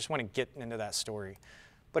establishing. We just want to get into that story.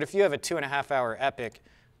 But if you have a 2.5-hour epic,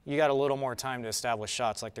 you got a little more time to establish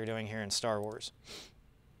shots like they're doing here in Star Wars.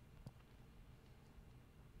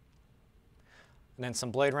 And then some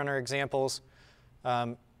Blade Runner examples.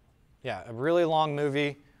 Yeah, a really long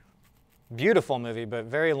movie, beautiful movie, but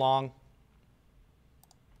very long.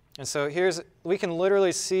 And so we can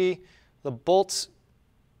literally see the bolts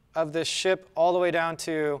of this ship all the way down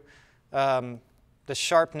to the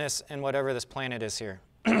sharpness in whatever this planet is here.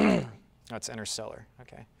 That's Interstellar,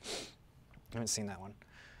 okay. I haven't seen that one.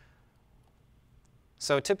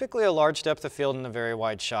 So typically a large depth of field and a very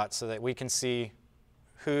wide shot so that we can see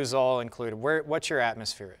who's all included, what your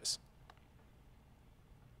atmosphere is.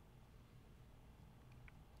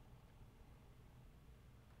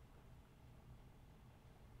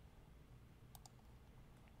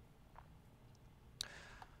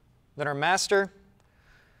 Then our master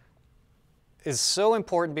is so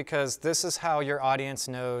important because this is how your audience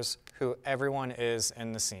knows who everyone is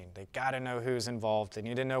in the scene. They got to know who's involved. They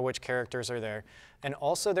need to know which characters are there. And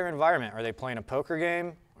also their environment. Are they playing a poker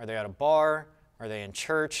game? Are they at a bar? Are they in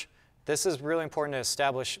church? This is really important to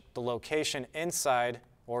establish the location inside,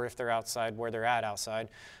 or if they're outside, where they're at outside,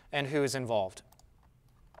 and who is involved.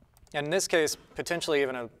 And in this case, potentially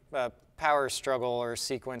even a power struggle or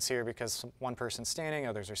sequence here because one person's standing,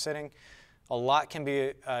 others are sitting. A lot can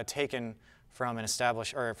be taken from an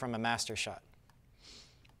from a master shot.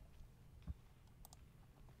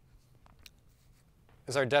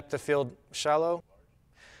 Is our depth of field shallow?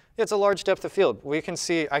 It's a large depth of field. I can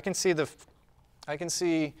see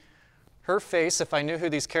her face. If I knew who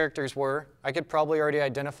these characters were, I could probably already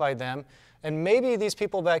identify them. And maybe these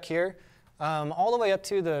people back here, all the way up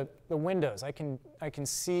to the windows. I can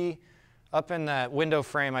see up in that window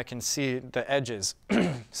frame, I can see the edges.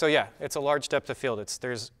 So yeah, it's a large depth of field.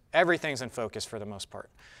 Everything's in focus for the most part.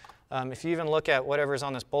 If you even look at whatever's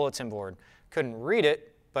on this bulletin board, couldn't read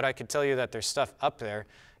it, but I could tell you that there's stuff up there.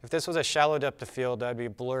 If this was a shallow depth of field, that'd be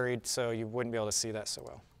blurred, so you wouldn't be able to see that so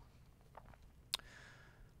well.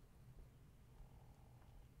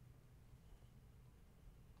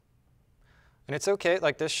 And it's okay,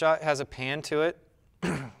 like this shot has a pan to it.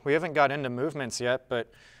 We haven't got into movements yet, but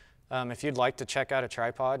if you'd like to check out a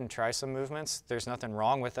tripod and try some movements, there's nothing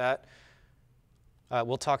wrong with that.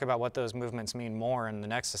 We'll talk about what those movements mean more in the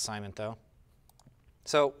next assignment, though.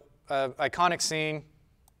 So, iconic scene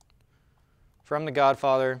from The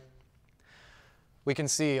Godfather. We can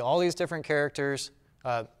see all these different characters,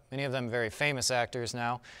 many of them very famous actors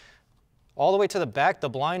now. All the way to the back, the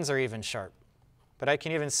blinds are even sharp. But I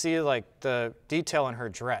can even see like the detail in her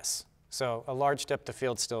dress. So a large depth of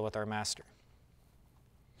field still with our master.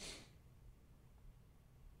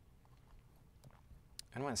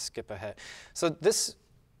 I want to skip ahead. So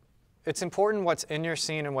it's important what's in your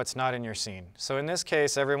scene and what's not in your scene. So in this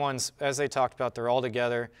case, everyone's, as they talked about, they're all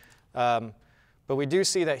together. But we do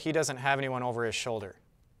see that he doesn't have anyone over his shoulder.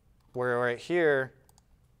 Where right here,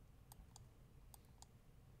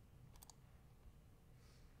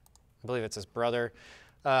 I believe it's his brother,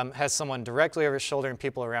 has someone directly over his shoulder and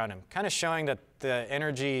people around him. Kind of showing that the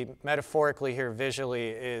energy, metaphorically here, visually,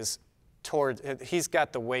 is he's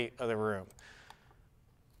got the weight of the room.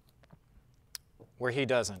 Where he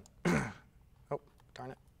doesn't. Oh,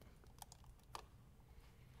 darn it.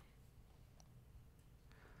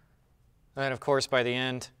 And then, of course, by the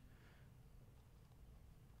end,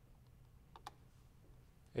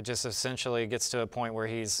 it just essentially gets to a point where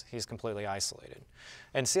he's completely isolated.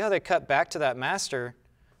 And see how they cut back to that master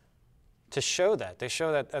to show that. They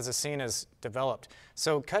show that as a scene is developed.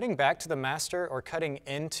 So cutting back to the master or cutting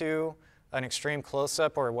into an extreme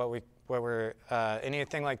close-up or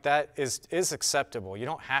anything like that is acceptable. You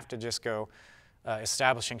don't have to just go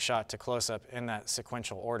establishing shot to close-up in that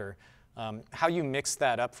sequential order. How you mix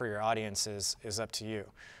that up for your audience is up to you.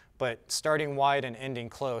 But starting wide and ending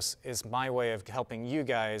close is my way of helping you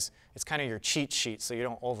guys. It's kind of your cheat sheet so you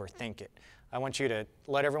don't overthink it. I want you to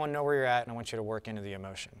let everyone know where you're at, and I want you to work into the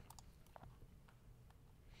emotion.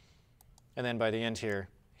 And then by the end here,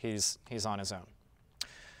 he's on his own.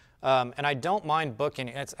 And I don't mind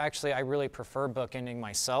bookending. It's actually, I really prefer bookending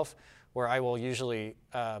myself, where I will usually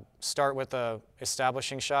start with a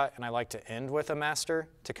establishing shot, and I like to end with a master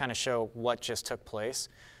to kind of show what just took place.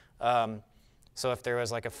 So if there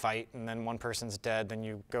was like a fight and then one person's dead, then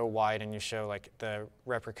you go wide and you show like the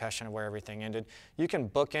repercussion of where everything ended. You can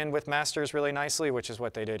bookend with masters really nicely, which is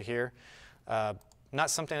what they did here. Not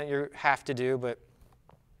something that you have to do, but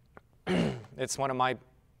it's one of my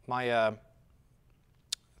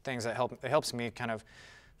things that helps me kind of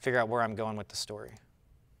figure out where I'm going with the story.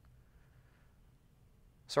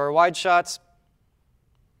 So our wide shots.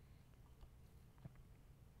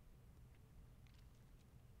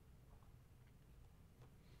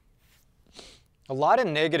 A lot of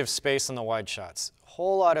negative space in the wide shots, a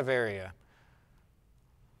whole lot of area.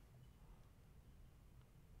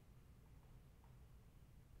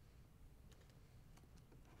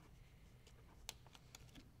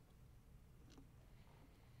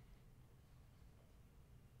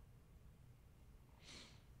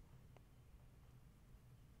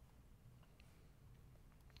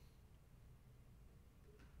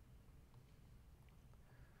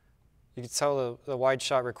 You can tell the wide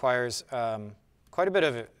shot requires quite a bit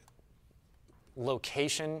of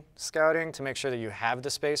location scouting to make sure that you have the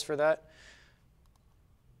space for that.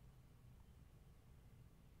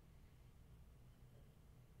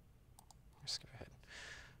 Skip ahead.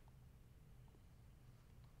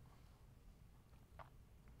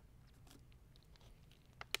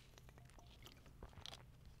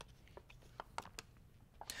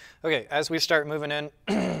 Okay, as we start moving in,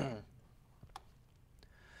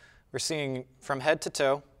 we're seeing from head to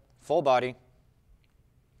toe, full body.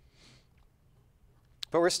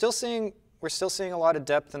 But we're still seeing a lot of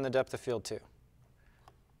depth in the depth of field too.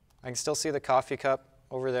 I can still see the coffee cup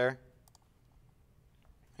over there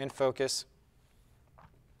in focus.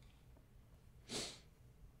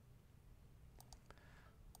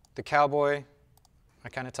 The cowboy, I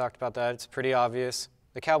kind of talked about that. It's pretty obvious.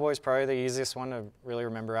 The cowboy is probably the easiest one to really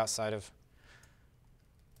remember outside of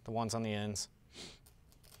the ones on the ends.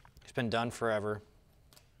 It's been done forever.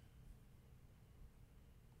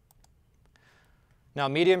 Now,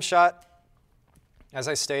 medium shot, as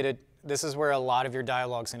I stated, this is where a lot of your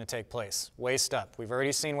dialogue is going to take place. Waist up. We've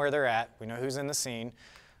already seen where they're at. We know who's in the scene.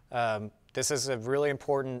 This is a really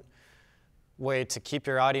important way to keep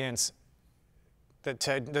your audience.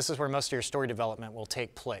 This is where most of your story development will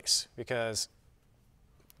take place, because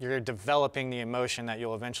you're developing the emotion that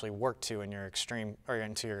you'll eventually work to in your extreme or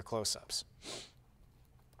into your close-ups.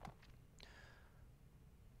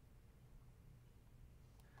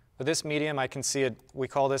 With this medium, I can see it. We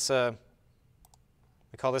call this a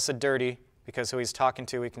dirty, because who he's talking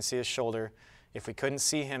to, we can see his shoulder. If we couldn't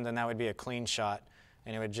see him, then that would be a clean shot,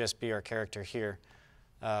 and it would just be our character here,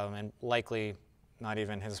 and likely not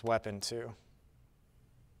even his weapon too.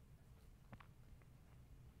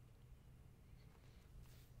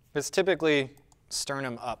 It's typically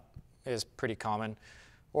sternum up is pretty common,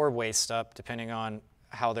 or waist up, depending on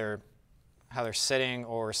how they're sitting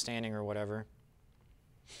or standing or whatever.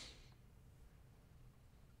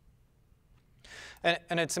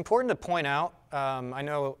 And it's important to point out, I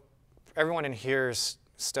know everyone in here is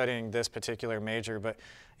studying this particular major, but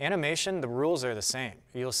animation, the rules are the same.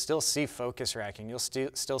 You'll still see focus racking. You'll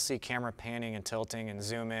still see camera panning and tilting and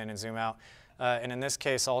zoom in and zoom out. And in this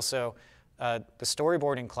case also, the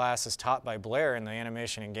storyboarding class is taught by Blair in the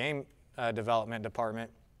animation and game development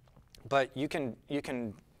department, but you can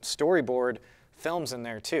storyboard films in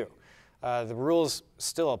there too. The rules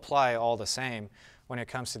still apply all the same when it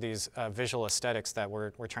comes to these visual aesthetics that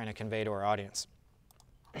we're trying to convey to our audience.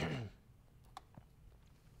 It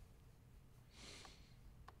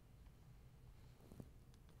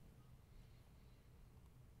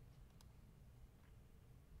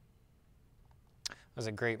was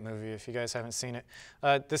a great movie if you guys haven't seen it.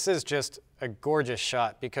 This is just a gorgeous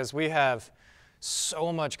shot because we have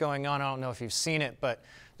so much going on. I don't know if you've seen it, but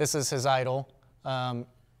this is his idol.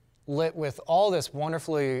 Lit with all this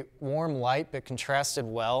wonderfully warm light, but contrasted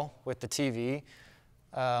well with the TV.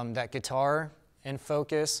 That guitar in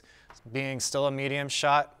focus. Being still a medium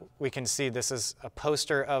shot, we can see this is a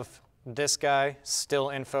poster of this guy still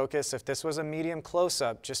in focus. If this was a medium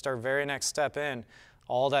close-up, just our very next step in,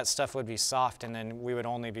 all that stuff would be soft, and then we would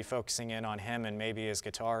only be focusing in on him and maybe his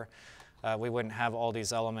guitar. We wouldn't have all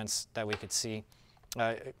these elements that we could see.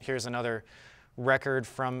 Here's another record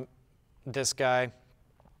from this guy.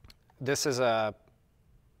 This is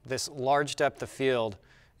this large depth of field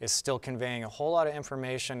is still conveying a whole lot of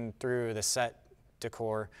information through the set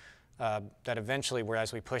decor that eventually,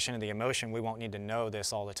 as we push into the emotion, we won't need to know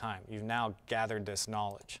this all the time. You've now gathered this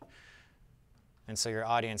knowledge. And so your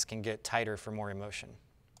audience can get tighter for more emotion.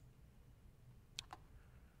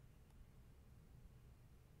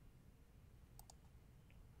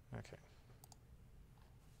 Okay.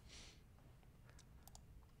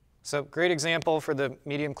 So great example for the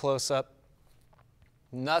medium close-up.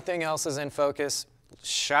 Nothing else is in focus.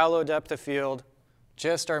 Shallow depth of field.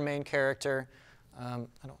 Just our main character. I don't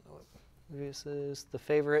know what movie this is. The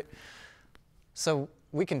Favorite. So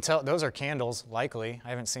we can tell those are candles, likely. I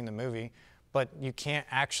haven't seen the movie. But you can't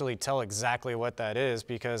actually tell exactly what that is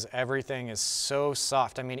because everything is so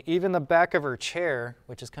soft. I mean, even the back of her chair,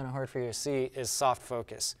 which is kind of hard for you to see, is soft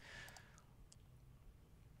focus.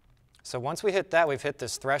 So once we hit that, we've hit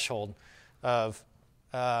this threshold of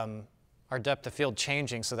our depth of field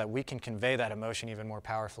changing so that we can convey that emotion even more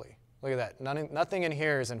powerfully. Look at that. Nothing in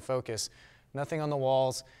here is in focus. Nothing on the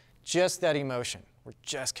walls. Just that emotion. We're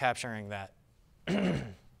just capturing that. It's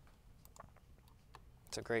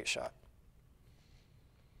a great shot.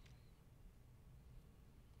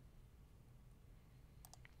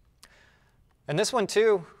 And this one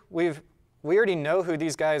too, we already know who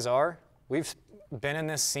these guys are. We've been in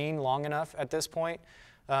this scene long enough at this point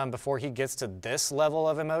before he gets to this level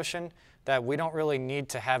of emotion that we don't really need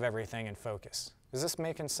to have everything in focus. Is this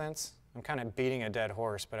making sense? I'm kind of beating a dead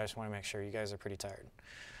horse, but I just want to make sure you guys are pretty tired.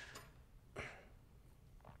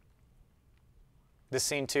 This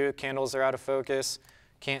scene too, candles are out of focus.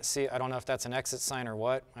 Can't see, I don't know if that's an exit sign or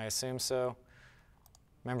what. I assume so.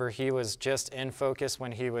 Remember, he was just in focus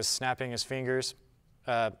when he was snapping his fingers.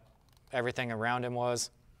 Everything around him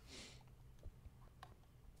was.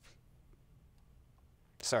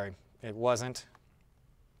 Sorry, it wasn't.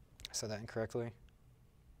 I said that incorrectly.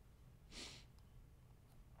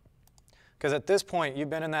 Because at this point,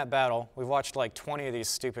 you've been in that battle. We've watched like 20 of these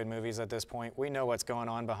stupid movies at this point. We know what's going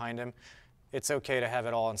on behind him. It's okay to have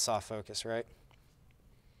it all in soft focus, right?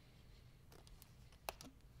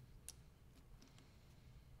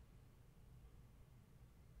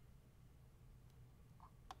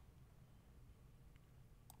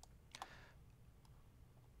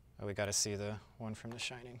 Oh, we got to see the one from The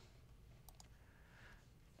Shining.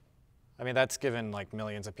 I mean, that's given like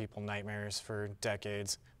millions of people nightmares for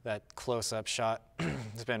decades. That close-up shot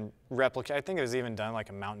has been replicated. I think it was even done like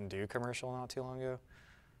a Mountain Dew commercial not too long ago.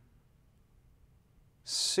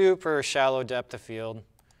 Super shallow depth of field.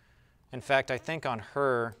 In fact, I think on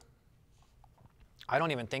her, I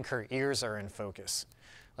don't even think her ears are in focus.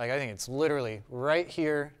 Like, I think it's literally right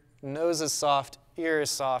here, nose is soft, ear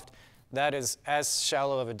is soft. That is as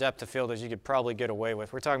shallow of a depth of field as you could probably get away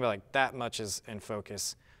with. We're talking about like that much is in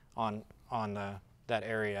focus on that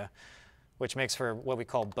area, which makes for what we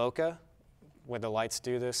call bokeh, where the lights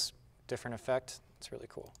do this different effect. It's really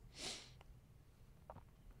cool.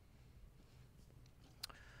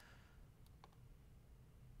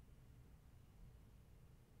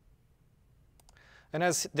 And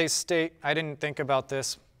as they state, I didn't think about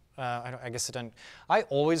this. I guess it didn't. I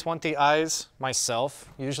always want the eyes myself,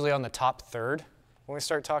 usually on the top third. When we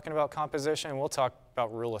start talking about composition, we'll talk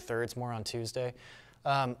about rule of thirds more on Tuesday.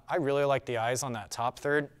 I really like the eyes on that top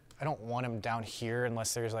third. I don't want them down here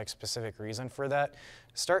unless there's like specific reason for that.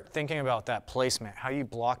 Start thinking about that placement, how you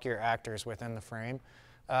block your actors within the frame.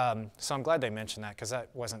 So I'm glad they mentioned that because that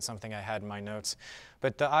wasn't something I had in my notes.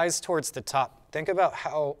 But the eyes towards the top, think about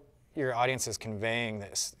how your audience is conveying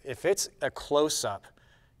this. If it's a close-up,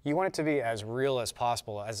 you want it to be as real as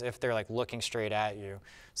possible, as if they're like looking straight at you.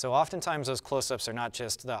 So oftentimes those close-ups are not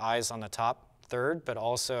just the eyes on the top third, but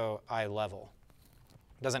also eye level.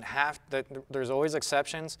 Doesn't have that. There's always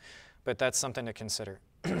exceptions, but that's something to consider.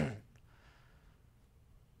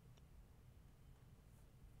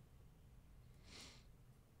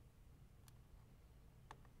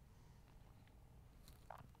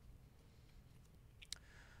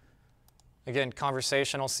 Again,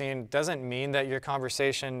 conversational scene doesn't mean that your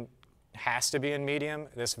conversation has to be in medium.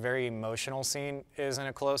 This very emotional scene is in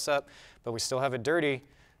a close-up, but we still have it dirty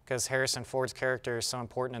because Harrison Ford's character is so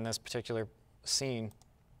important in this particular scene.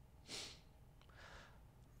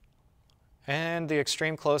 And the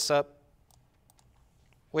extreme close-up,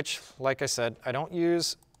 which, like I said, I don't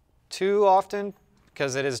use too often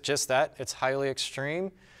because it is just that. It's highly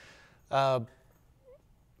extreme.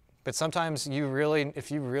 But sometimes if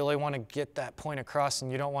you really want to get that point across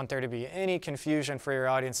and you don't want there to be any confusion for your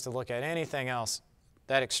audience to look at anything else,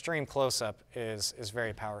 that extreme close-up is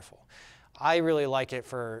very powerful. I really like it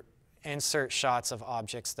for insert shots of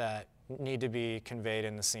objects that need to be conveyed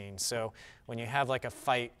in the scene. So when you have like a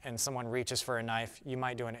fight and someone reaches for a knife, you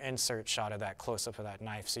might do an insert shot of that close-up of that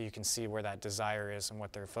knife so you can see where that desire is and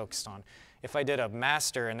what they're focused on. If I did a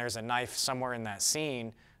master and there's a knife somewhere in that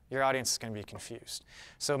scene, your audience is going to be confused.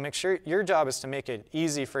 So make sure your job is to make it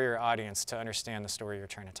easy for your audience to understand the story you're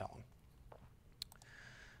trying to tell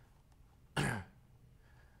them.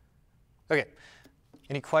 Okay,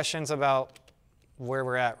 any questions about where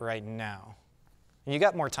we're at right now? And you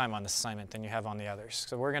got more time on this assignment than you have on the others,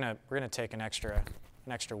 so we're gonna take an extra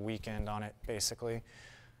weekend on it, basically.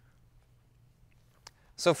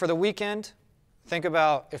 So for the weekend, think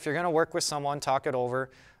about if you're gonna work with someone, talk it over.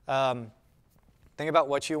 Think about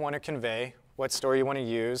what you want to convey, what story you want to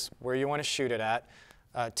use, where you want to shoot it at.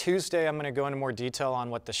 Tuesday, I'm going to go into more detail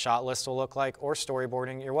on what the shot list will look like, or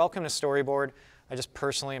storyboarding. You're welcome to storyboard. I just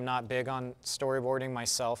personally am not big on storyboarding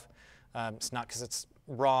myself. It's not because it's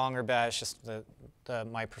wrong or bad, it's just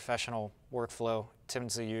my professional workflow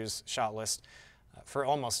tends to use shot list for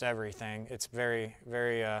almost everything. It's very,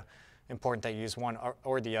 very important that you use one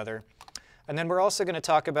or the other. And then we're also going to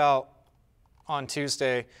talk about, on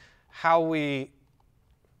Tuesday,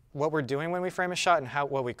 what we're doing when we frame a shot and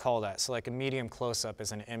what we call that. So like a medium close-up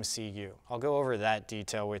is an MCU. I'll go over that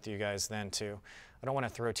detail with you guys then too. I don't want to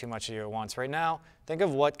throw too much at you at once. Right now, think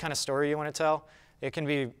of what kind of story you want to tell. It can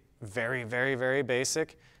be very, very, very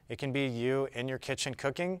basic. It can be you in your kitchen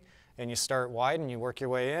cooking and you start wide and you work your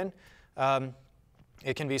way in.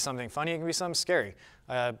 It can be something funny, it can be something scary.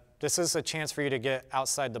 This is a chance for you to get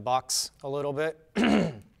outside the box a little bit.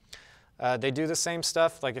 They do the same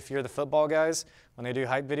stuff, like if you're the football guys, when they do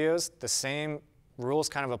hype videos, the same rules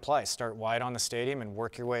kind of apply. Start wide on the stadium and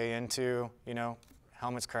work your way into,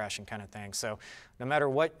 helmets crashing kind of thing. So no matter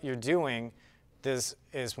what you're doing, this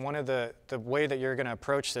is one of the way that you're going to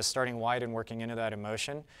approach this, starting wide and working into that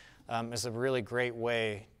emotion, is a really great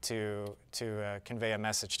way to convey a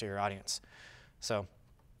message to your audience. So,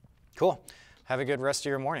 cool. Have a good rest of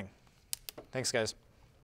your morning. Thanks, guys.